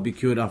ruqya and I'll be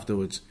cured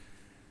afterwards.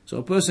 So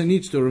a person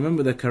needs to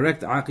remember the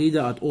correct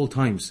aqidah at all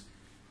times.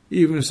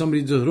 Even if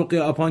somebody does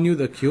ruqya upon you,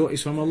 the cure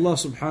is from Allah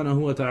subhanahu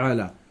wa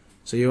ta'ala.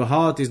 So your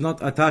heart is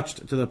not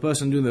attached to the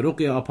person doing the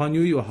ruqya upon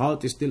you, your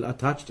heart is still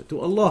attached to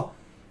Allah.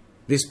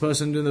 This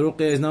person doing the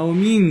ruqya is now a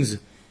means.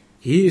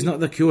 He is not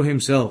the cure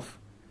himself.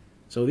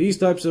 So these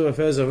types of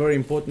affairs are very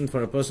important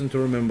for a person to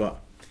remember.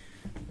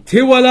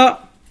 Tiwala,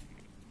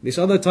 this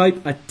other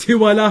type, a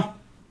tiwala,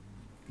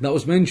 that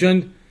was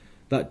mentioned,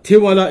 that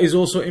tiwala is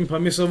also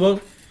impermissible.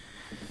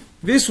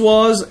 This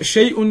was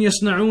شيء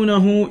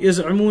يصنعونه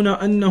يزعمون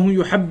أنه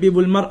يحبب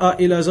المرأة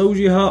إلى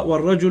زوجها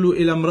والرجل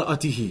إلى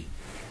امرأته.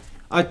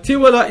 A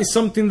tiwala is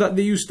something that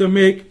they used to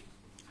make,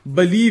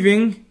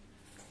 believing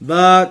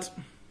that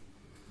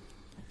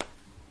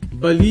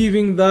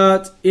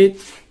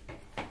it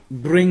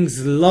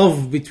brings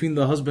love between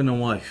the husband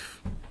and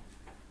wife.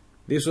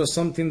 This was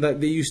something that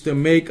they used to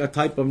make, a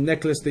type of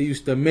necklace they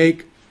used to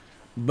make,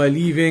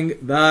 believing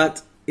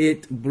that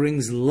it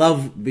brings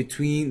love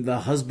between the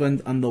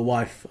husband and the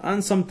wife.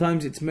 And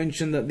sometimes it's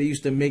mentioned that they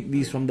used to make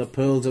these from the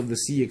pearls of the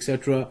sea,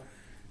 etc.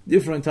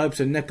 Different types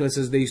of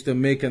necklaces they used to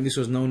make, and this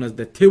was known as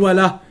the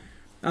tiwala,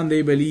 and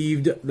they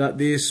believed that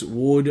this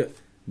would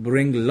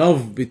bring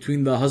love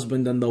between the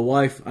husband and the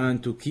wife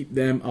and to keep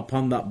them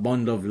upon that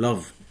bond of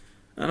love.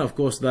 And of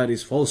course that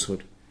is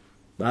falsehood.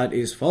 That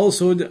is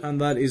falsehood, and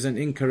that is an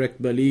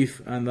incorrect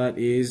belief, and that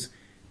is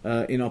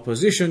in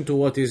opposition to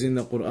what is in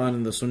the Quran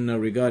and the Sunnah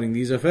regarding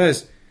these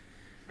affairs.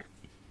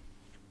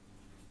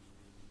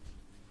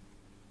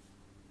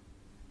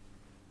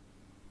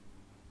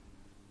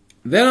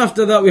 Then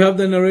after that we have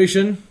the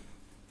narration.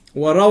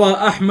 وروى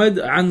أحمد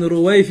عن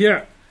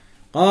رويفع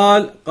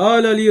قال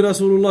قال لي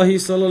رسول الله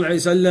صلى الله عليه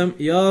وسلم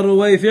يا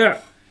رويفع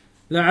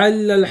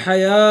لعل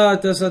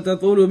الحياة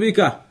ستطول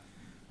بك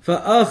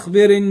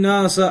فأخبر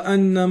الناس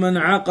أن من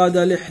عقد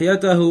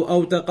لحيته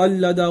أو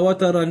تقلد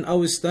وترا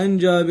أو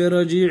استنجى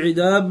برجيع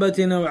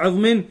دابة أو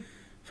عظم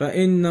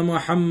فإن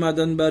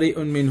محمدا بريء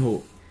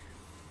منه.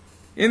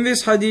 In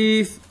this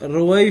hadith, Ahmad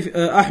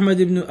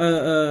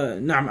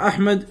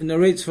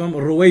narrates from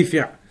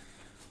Ruwayfi'.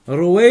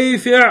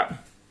 Ruwayfi'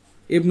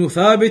 ibn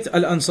Thabit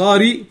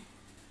al-Ansari,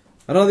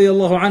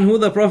 radiyallahu anhu,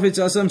 the Prophet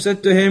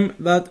said to him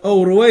that,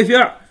 "Oh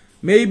Ruwayfi',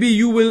 maybe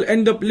you will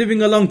end up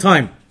living a long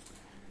time.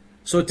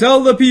 So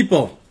tell the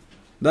people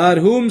that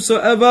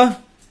whomsoever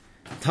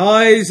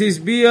ties his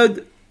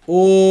beard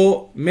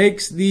or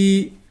makes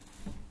the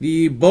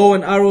bow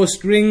and arrow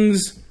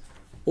strings,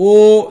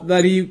 or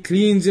that he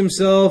cleans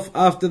himself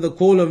after the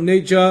call of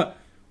nature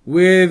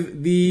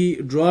with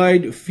the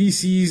dried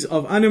feces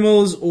of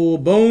animals or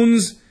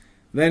bones,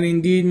 then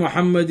indeed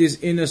Muhammad is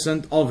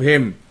innocent of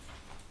him."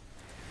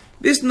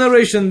 This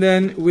narration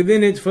then,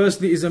 within it,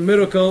 firstly is a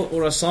miracle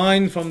or a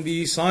sign from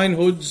the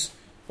signhoods,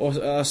 or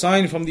a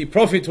sign from the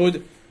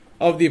prophethood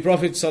of the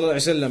Prophet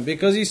ﷺ,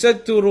 because he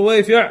said to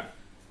Ruwayfi'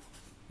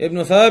 ibn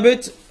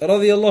Thabit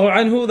radiyallahu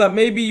anhu that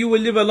maybe you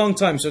will live a long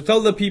time, so tell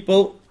the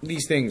people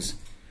these things.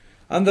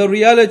 And the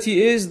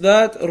reality is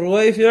that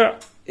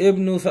Ruwayfi'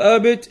 ibn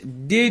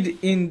Thabit did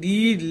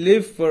indeed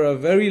live for a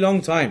very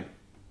long time.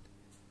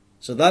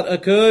 So that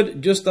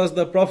occurred just as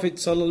the Prophet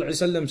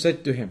ﷺ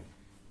said to him,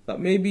 that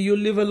maybe you'll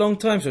live a long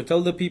time, so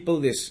tell the people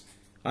this.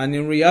 And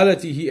in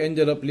reality he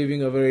ended up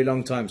living a very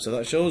long time. So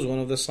that shows one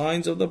of the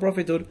signs of the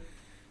prophethood,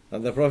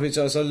 that the Prophet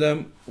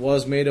ﷺ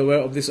was made aware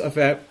of this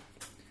affair.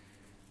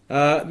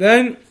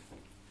 Then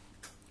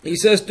he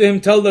says to him,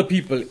 tell the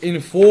people,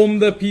 inform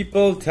the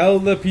people, tell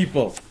the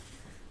people,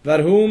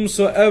 that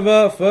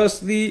whomsoever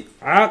firstly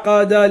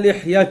aqada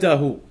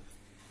lihyatahu.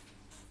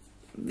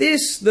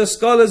 This, the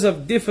scholars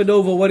have differed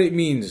over what it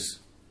means.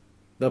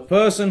 The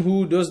person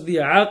who does the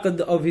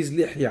aqd of his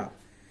lihya.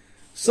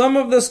 Some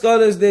of the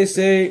scholars, they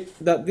say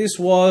that this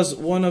was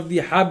one of the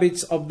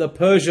habits of the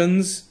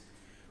Persians,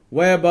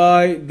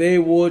 whereby they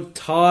would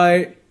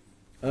tie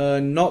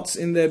knots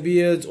in their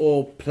beards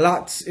or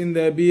plaits in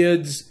their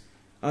beards,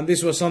 and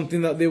this was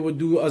something that they would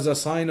do as a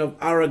sign of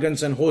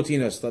arrogance and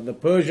haughtiness. That the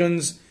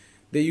Persians,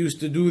 they used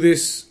to do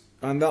this,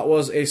 and that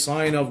was a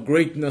sign of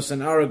greatness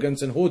and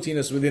arrogance and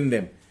haughtiness within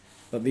them,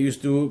 that they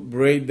used to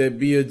braid their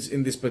beards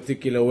in this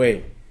particular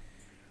way.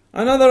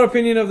 Another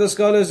opinion of the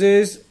scholars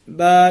is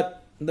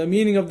that the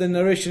meaning of the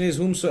narration is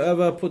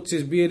whomsoever puts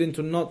his beard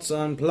into knots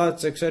and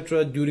plaits,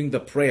 etc., during the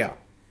prayer.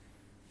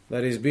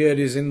 That his beard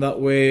is in that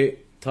way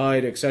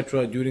tied,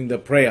 etc., during the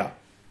prayer.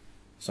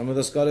 Some of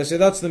the scholars say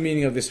that's the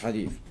meaning of this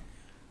hadith.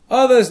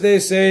 Others, they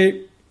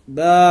say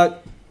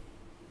that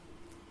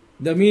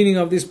the meaning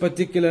of this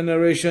particular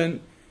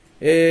narration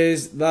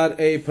is that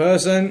a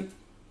person,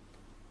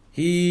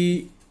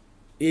 he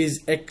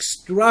is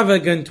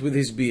extravagant with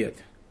his beard,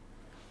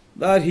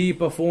 that he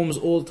performs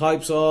all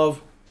types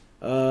of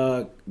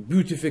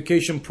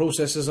beautification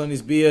processes on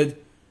his beard,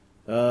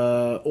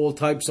 all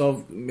types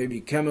of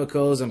maybe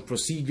chemicals and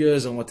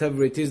procedures and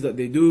whatever it is that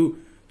they do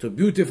to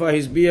beautify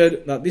his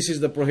beard, that this is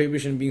the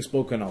prohibition being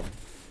spoken of,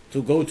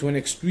 to go to an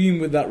extreme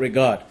with that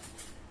regard.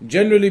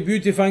 Generally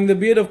beautifying the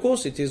beard, of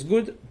course, it is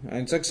good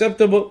and it's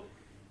acceptable,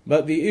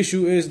 but the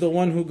issue is the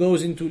one who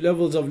goes into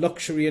levels of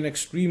luxury and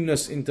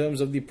extremeness in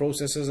terms of the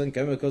processes and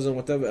chemicals and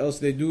whatever else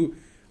they do,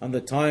 and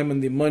the time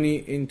and the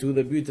money into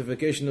the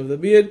beautification of the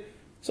beard.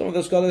 Some of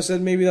the scholars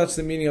said maybe that's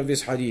the meaning of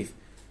this hadith,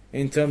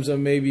 in terms of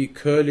maybe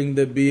curling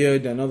the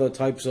beard and other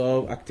types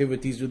of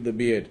activities with the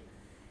beard.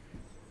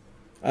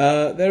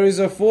 There is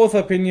a fourth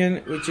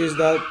opinion, which is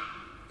that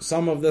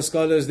some of the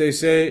scholars, they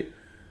say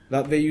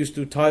that they used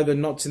to tie the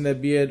knots in their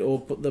beard or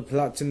put the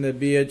plaits in their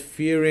beard,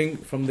 fearing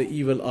from the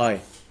evil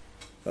eye,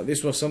 that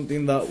this was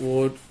something that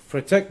would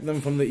protect them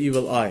from the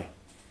evil eye.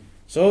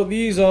 So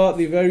these are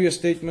the various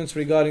statements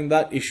regarding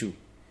that issue.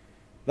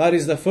 That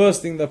is the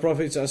first thing the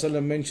Prophet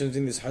ﷺ mentions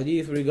in this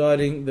hadith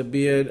regarding the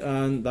beard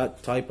and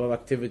that type of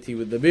activity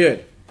with the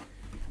beard.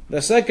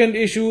 The second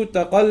issue,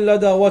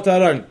 تَقَلَّدَ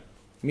وَتَرًا,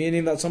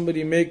 meaning that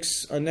somebody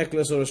makes a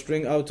necklace or a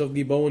string out of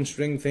the bow and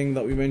string thing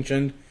that we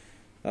mentioned,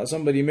 that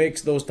somebody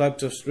makes those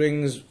types of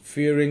strings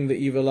fearing the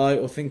evil eye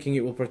or thinking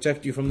it will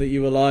protect you from the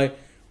evil eye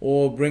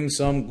or bring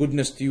some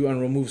goodness to you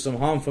and remove some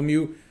harm from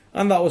you,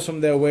 and that was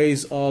from their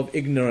ways of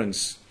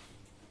ignorance.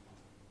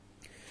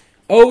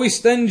 أو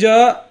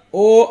استنجى,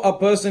 or a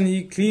person,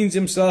 he cleans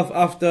himself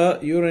after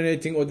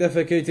urinating or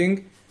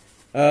defecating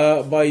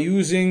by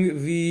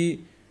using the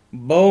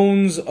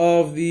bones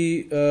of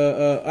the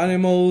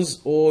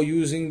animals or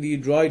using the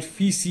dried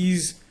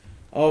feces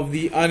of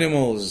the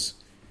animals.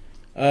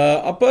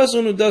 A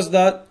person who does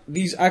that,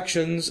 these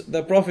actions,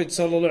 the Prophet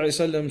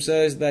ﷺ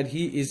says that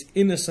he is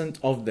innocent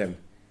of them.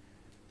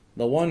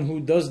 The one who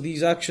does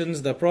these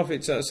actions, the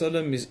Prophet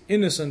ﷺ is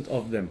innocent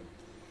of them.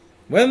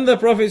 When the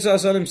Prophet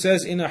ﷺ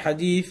says in a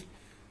hadith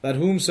that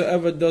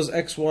whomsoever does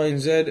X, Y, and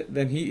Z,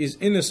 then he is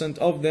innocent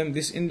of them,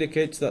 this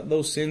indicates that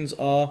those sins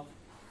are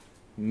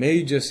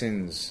major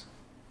sins.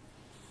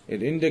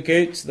 It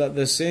indicates that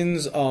the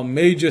sins are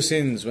major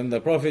sins when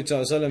the Prophet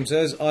ﷺ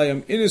says, I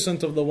am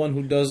innocent of the one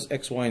who does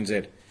X, Y, and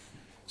Z.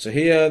 So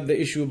here the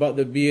issue about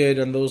the beard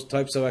and those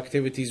types of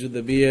activities with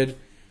the beard,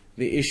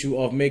 the issue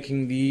of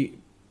making the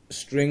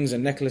strings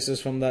and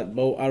necklaces from that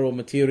bow arrow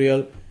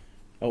material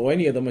or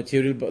any other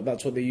material, but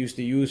that's what they used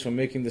to use for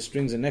making the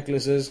strings and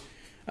necklaces,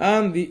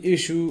 and the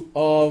issue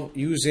of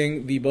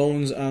using the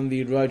bones and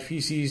the dried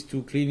feces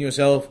to clean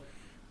yourself.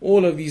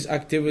 All of these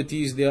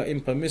activities, they are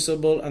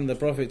impermissible, and the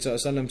Prophet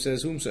ﷺ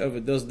says, whomsoever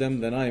does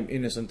them, then I am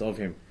innocent of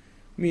him.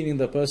 Meaning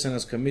the person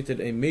has committed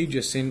a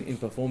major sin in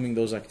performing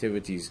those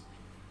activities.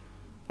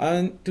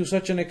 And to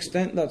such an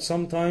extent that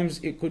sometimes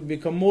it could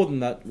become more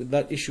than that. With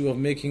that issue of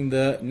making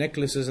the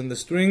necklaces and the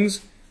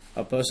strings,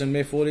 a person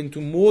may fall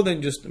into more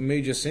than just a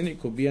major sin. It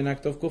could be an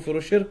act of kufr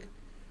or shirk,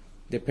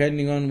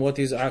 depending on what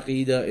his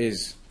aqidah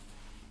is.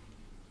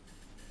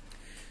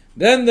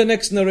 Then the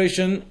next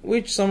narration,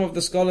 which some of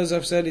the scholars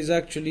have said is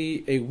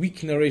actually a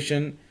weak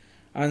narration,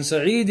 and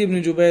Sa'id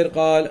ibn Jubair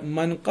قال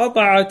من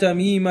قطع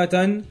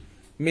تميمة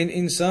من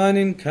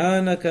إنسان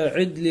كان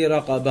كعدل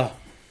رقبة,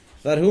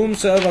 that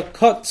whomsoever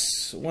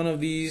cuts one of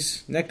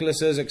these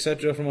necklaces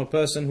etc. from a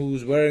person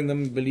who's wearing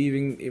them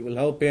believing it will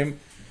help him,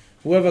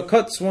 whoever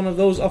cuts one of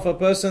those off a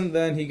person,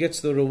 then he gets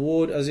the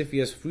reward as if he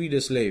has freed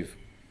a slave.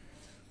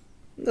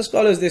 The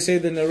scholars, they say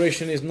the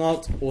narration is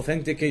not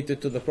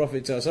authenticated to the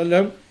Prophet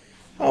ﷺ.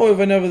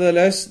 However,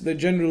 nevertheless, the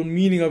general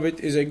meaning of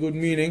it is a good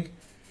meaning,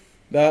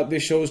 that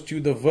this shows to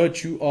you the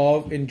virtue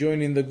of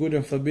enjoining the good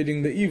and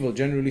forbidding the evil,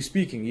 generally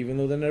speaking, even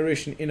though the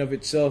narration in of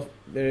itself,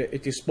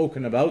 it is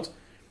spoken about,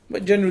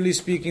 but generally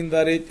speaking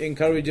that it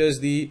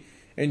encourages the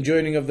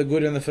enjoining of the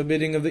good and the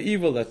forbidding of the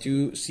evil, that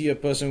you see a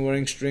person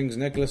wearing strings,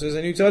 necklaces,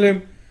 and you tell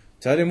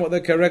him what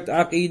the correct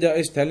aqidah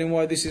is, tell him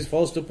why this is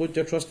false to put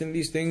your trust in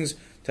these things,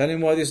 tell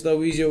him why this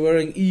taweez you're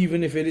wearing,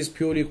 even if it is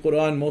purely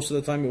Quran, most of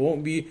the time it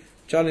won't be.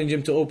 Challenge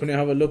him to open it,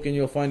 have a look, and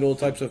you'll find all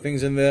types of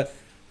things in there.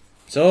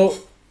 So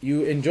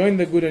you enjoin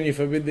the good and you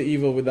forbid the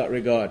evil with that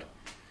regard.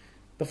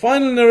 The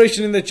final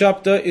narration in the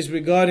chapter is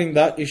regarding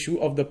that issue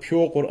of the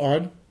pure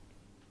Quran.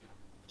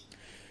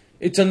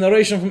 It's a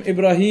narration from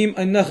Ibrahim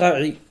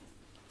al-Nakha'i,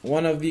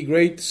 one of the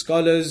great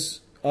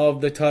scholars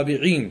of the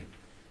Tabi'een,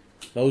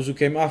 those who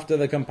came after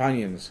the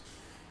companions.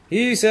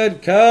 He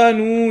said,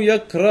 كانوا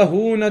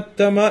يكرهون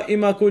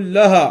التمائم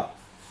كلها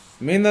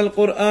من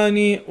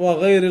القرآن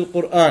وغير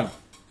القرآن.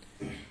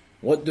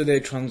 What do they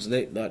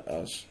translate that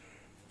as?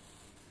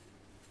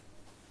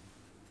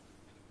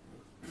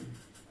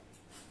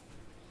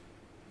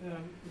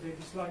 They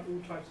dislike all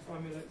types of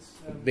amulets.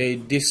 They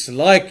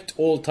disliked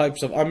all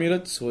types of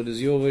amulets. What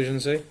does your version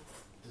say?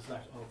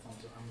 Disliked all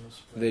forms of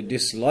amulets. They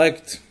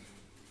disliked.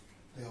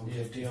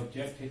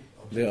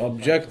 They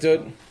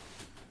objected.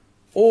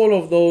 All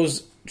of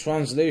those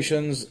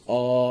translations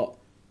are.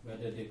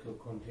 Whether they could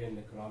contain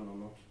the Quran or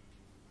not.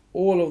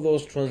 All of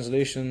those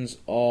translations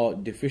are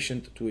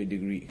deficient to a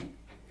degree.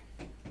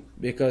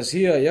 Because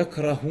here,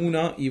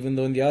 yakrahuna, even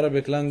though in the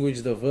Arabic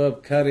language the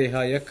verb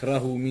kariha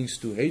yakrahu means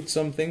to hate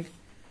something,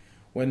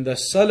 when the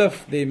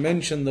Salaf, they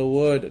mention the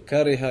word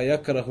kariha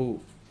yakrahu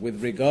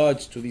with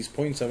regards to these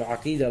points of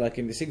aqidah, like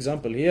in this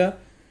example here,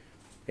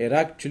 it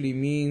actually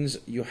means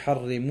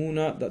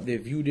yuharrimuna, that they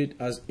viewed it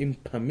as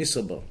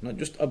impermissible, not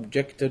just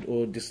objected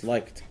or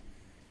disliked.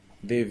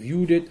 They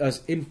viewed it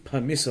as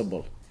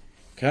impermissible.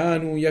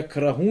 كانوا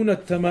يكرهون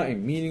التمائم,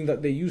 meaning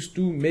that they used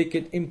to make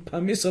it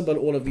impermissible,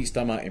 all of these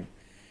tamaim.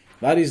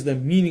 That is the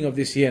meaning of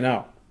this here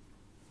now.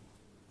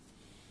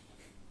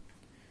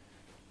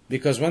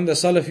 Because when the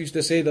Salaf used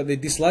to say that they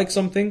dislike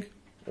something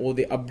or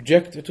they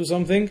object to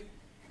something,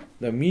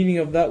 the meaning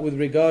of that with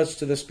regards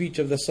to the speech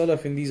of the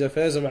Salaf in these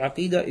affairs of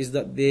aqidah is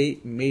that they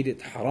made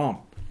it haram.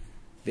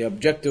 They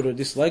objected or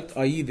disliked,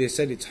 i.e. they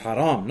said it's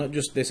haram, not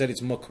just they said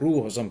it's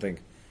makruh or something.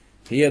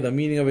 Here the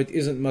meaning of it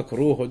isn't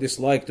makruh or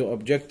disliked or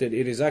objected,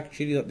 it is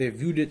actually that they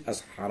viewed it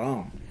as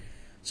haram.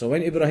 So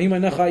when Ibrahim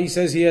al-Nakha'i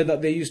says here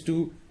that they used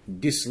to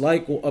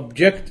dislike or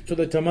object to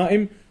the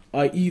tama'im,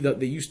 i.e. that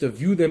they used to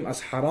view them as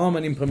haram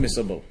and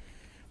impermissible.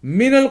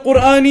 Min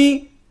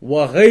al-Qur'ani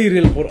wa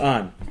ghayr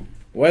al-Qur'an.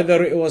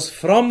 Whether it was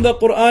from the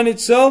Qur'an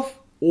itself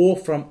or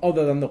from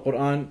other than the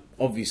Qur'an,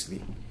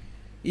 obviously.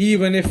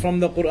 Even if from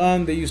the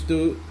Qur'an they used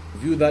to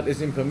view that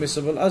as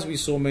impermissible, as we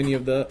saw many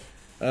of the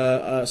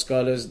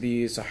scholars,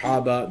 the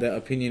Sahaba, their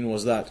opinion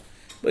was that.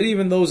 But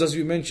even those, as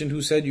we mentioned,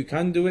 who said you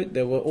can do it,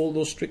 there were all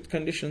those strict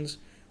conditions.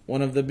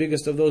 One of the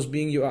biggest of those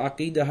being your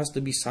aqidah has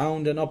to be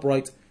sound and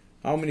upright.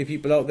 How many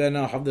people out there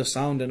now have the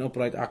sound and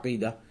upright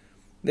aqidah?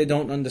 they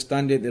don't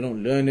understand it, they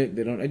don't learn it,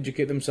 they don't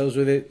educate themselves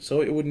with it,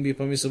 so it wouldn't be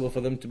permissible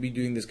for them to be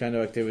doing this kind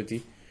of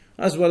activity,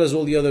 as well as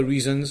all the other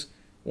reasons,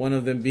 one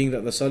of them being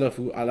that the Salaf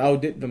who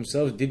allowed it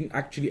themselves didn't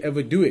actually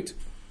ever do it.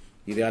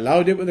 They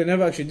allowed it but they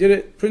never actually did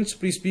it.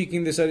 Principally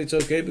speaking, they said it's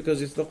okay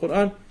because it's the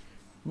Quran,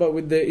 but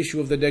with the issue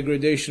of the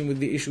degradation, with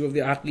the issue of the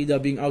Aqidah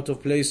being out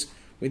of place,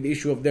 with the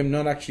issue of them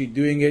not actually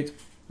doing it,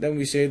 then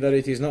we say that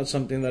it is not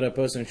something that a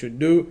person should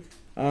do,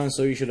 and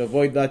so you should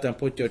avoid that and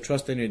put your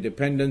trust and your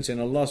dependence in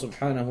Allah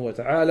subhanahu wa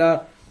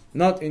ta'ala,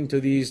 not into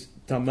these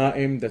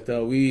tama'im, the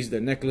taweez, the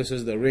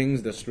necklaces, the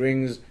rings, the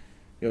strings.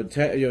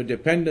 Your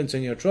dependence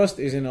and your trust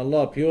is in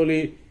Allah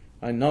purely,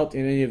 and not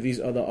in any of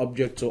these other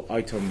objects or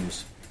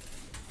items.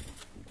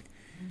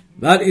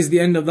 That is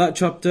the end of that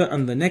chapter,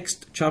 and the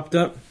next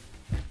chapter,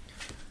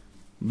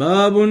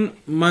 باب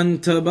من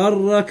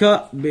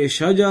تبرك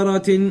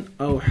بشجرة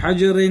أو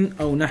حجر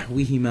أو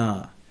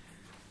نحوهما.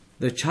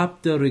 The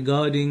chapter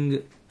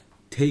regarding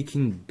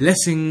taking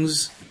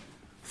blessings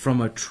from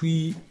a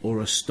tree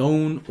or a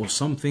stone or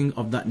something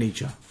of that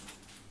nature.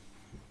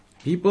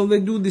 People,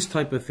 they do this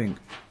type of thing.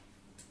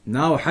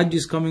 Now Hajj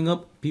is coming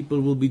up, people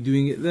will be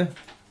doing it there.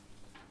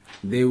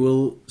 They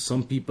will,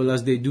 some people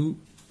as they do,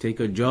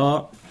 take a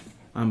jar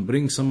and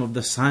bring some of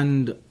the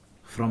sand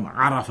from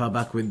Arafah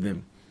back with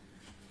them,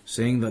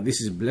 saying that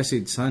this is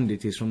blessed sand,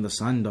 it is from the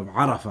sand of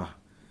Arafah.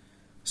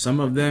 Some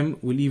of them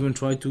will even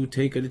try to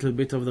take a little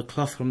bit of the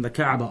cloth from the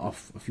Kaaba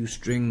off, a few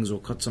strings, or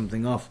cut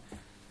something off.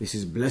 This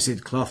is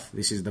blessed cloth,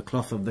 this is the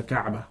cloth of the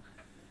Kaaba.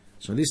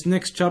 So this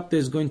next chapter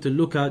is going to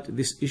look at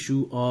this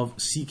issue of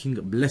seeking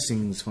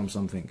blessings from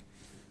something.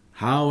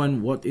 How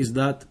and what is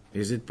that?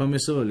 Is it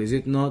permissible? Is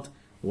it not?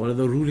 What are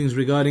the rulings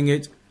regarding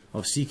it?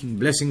 Of seeking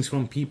blessings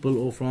from people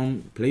or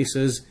from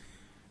places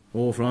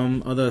or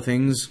from other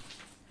things.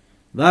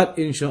 That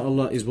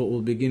inshallah is what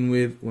we'll begin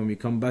with when we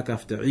come back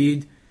after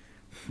Eid.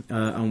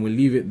 And we'll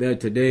leave it there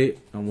today,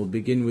 and we'll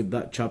begin with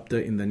that chapter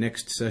in the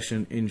next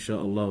session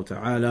inshallah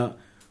ta'ala.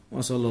 Wa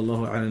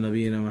sallallahu ala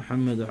nabiyyina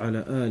Muhammad wa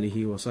ala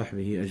alihi wa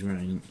sahbihi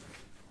ajma'in.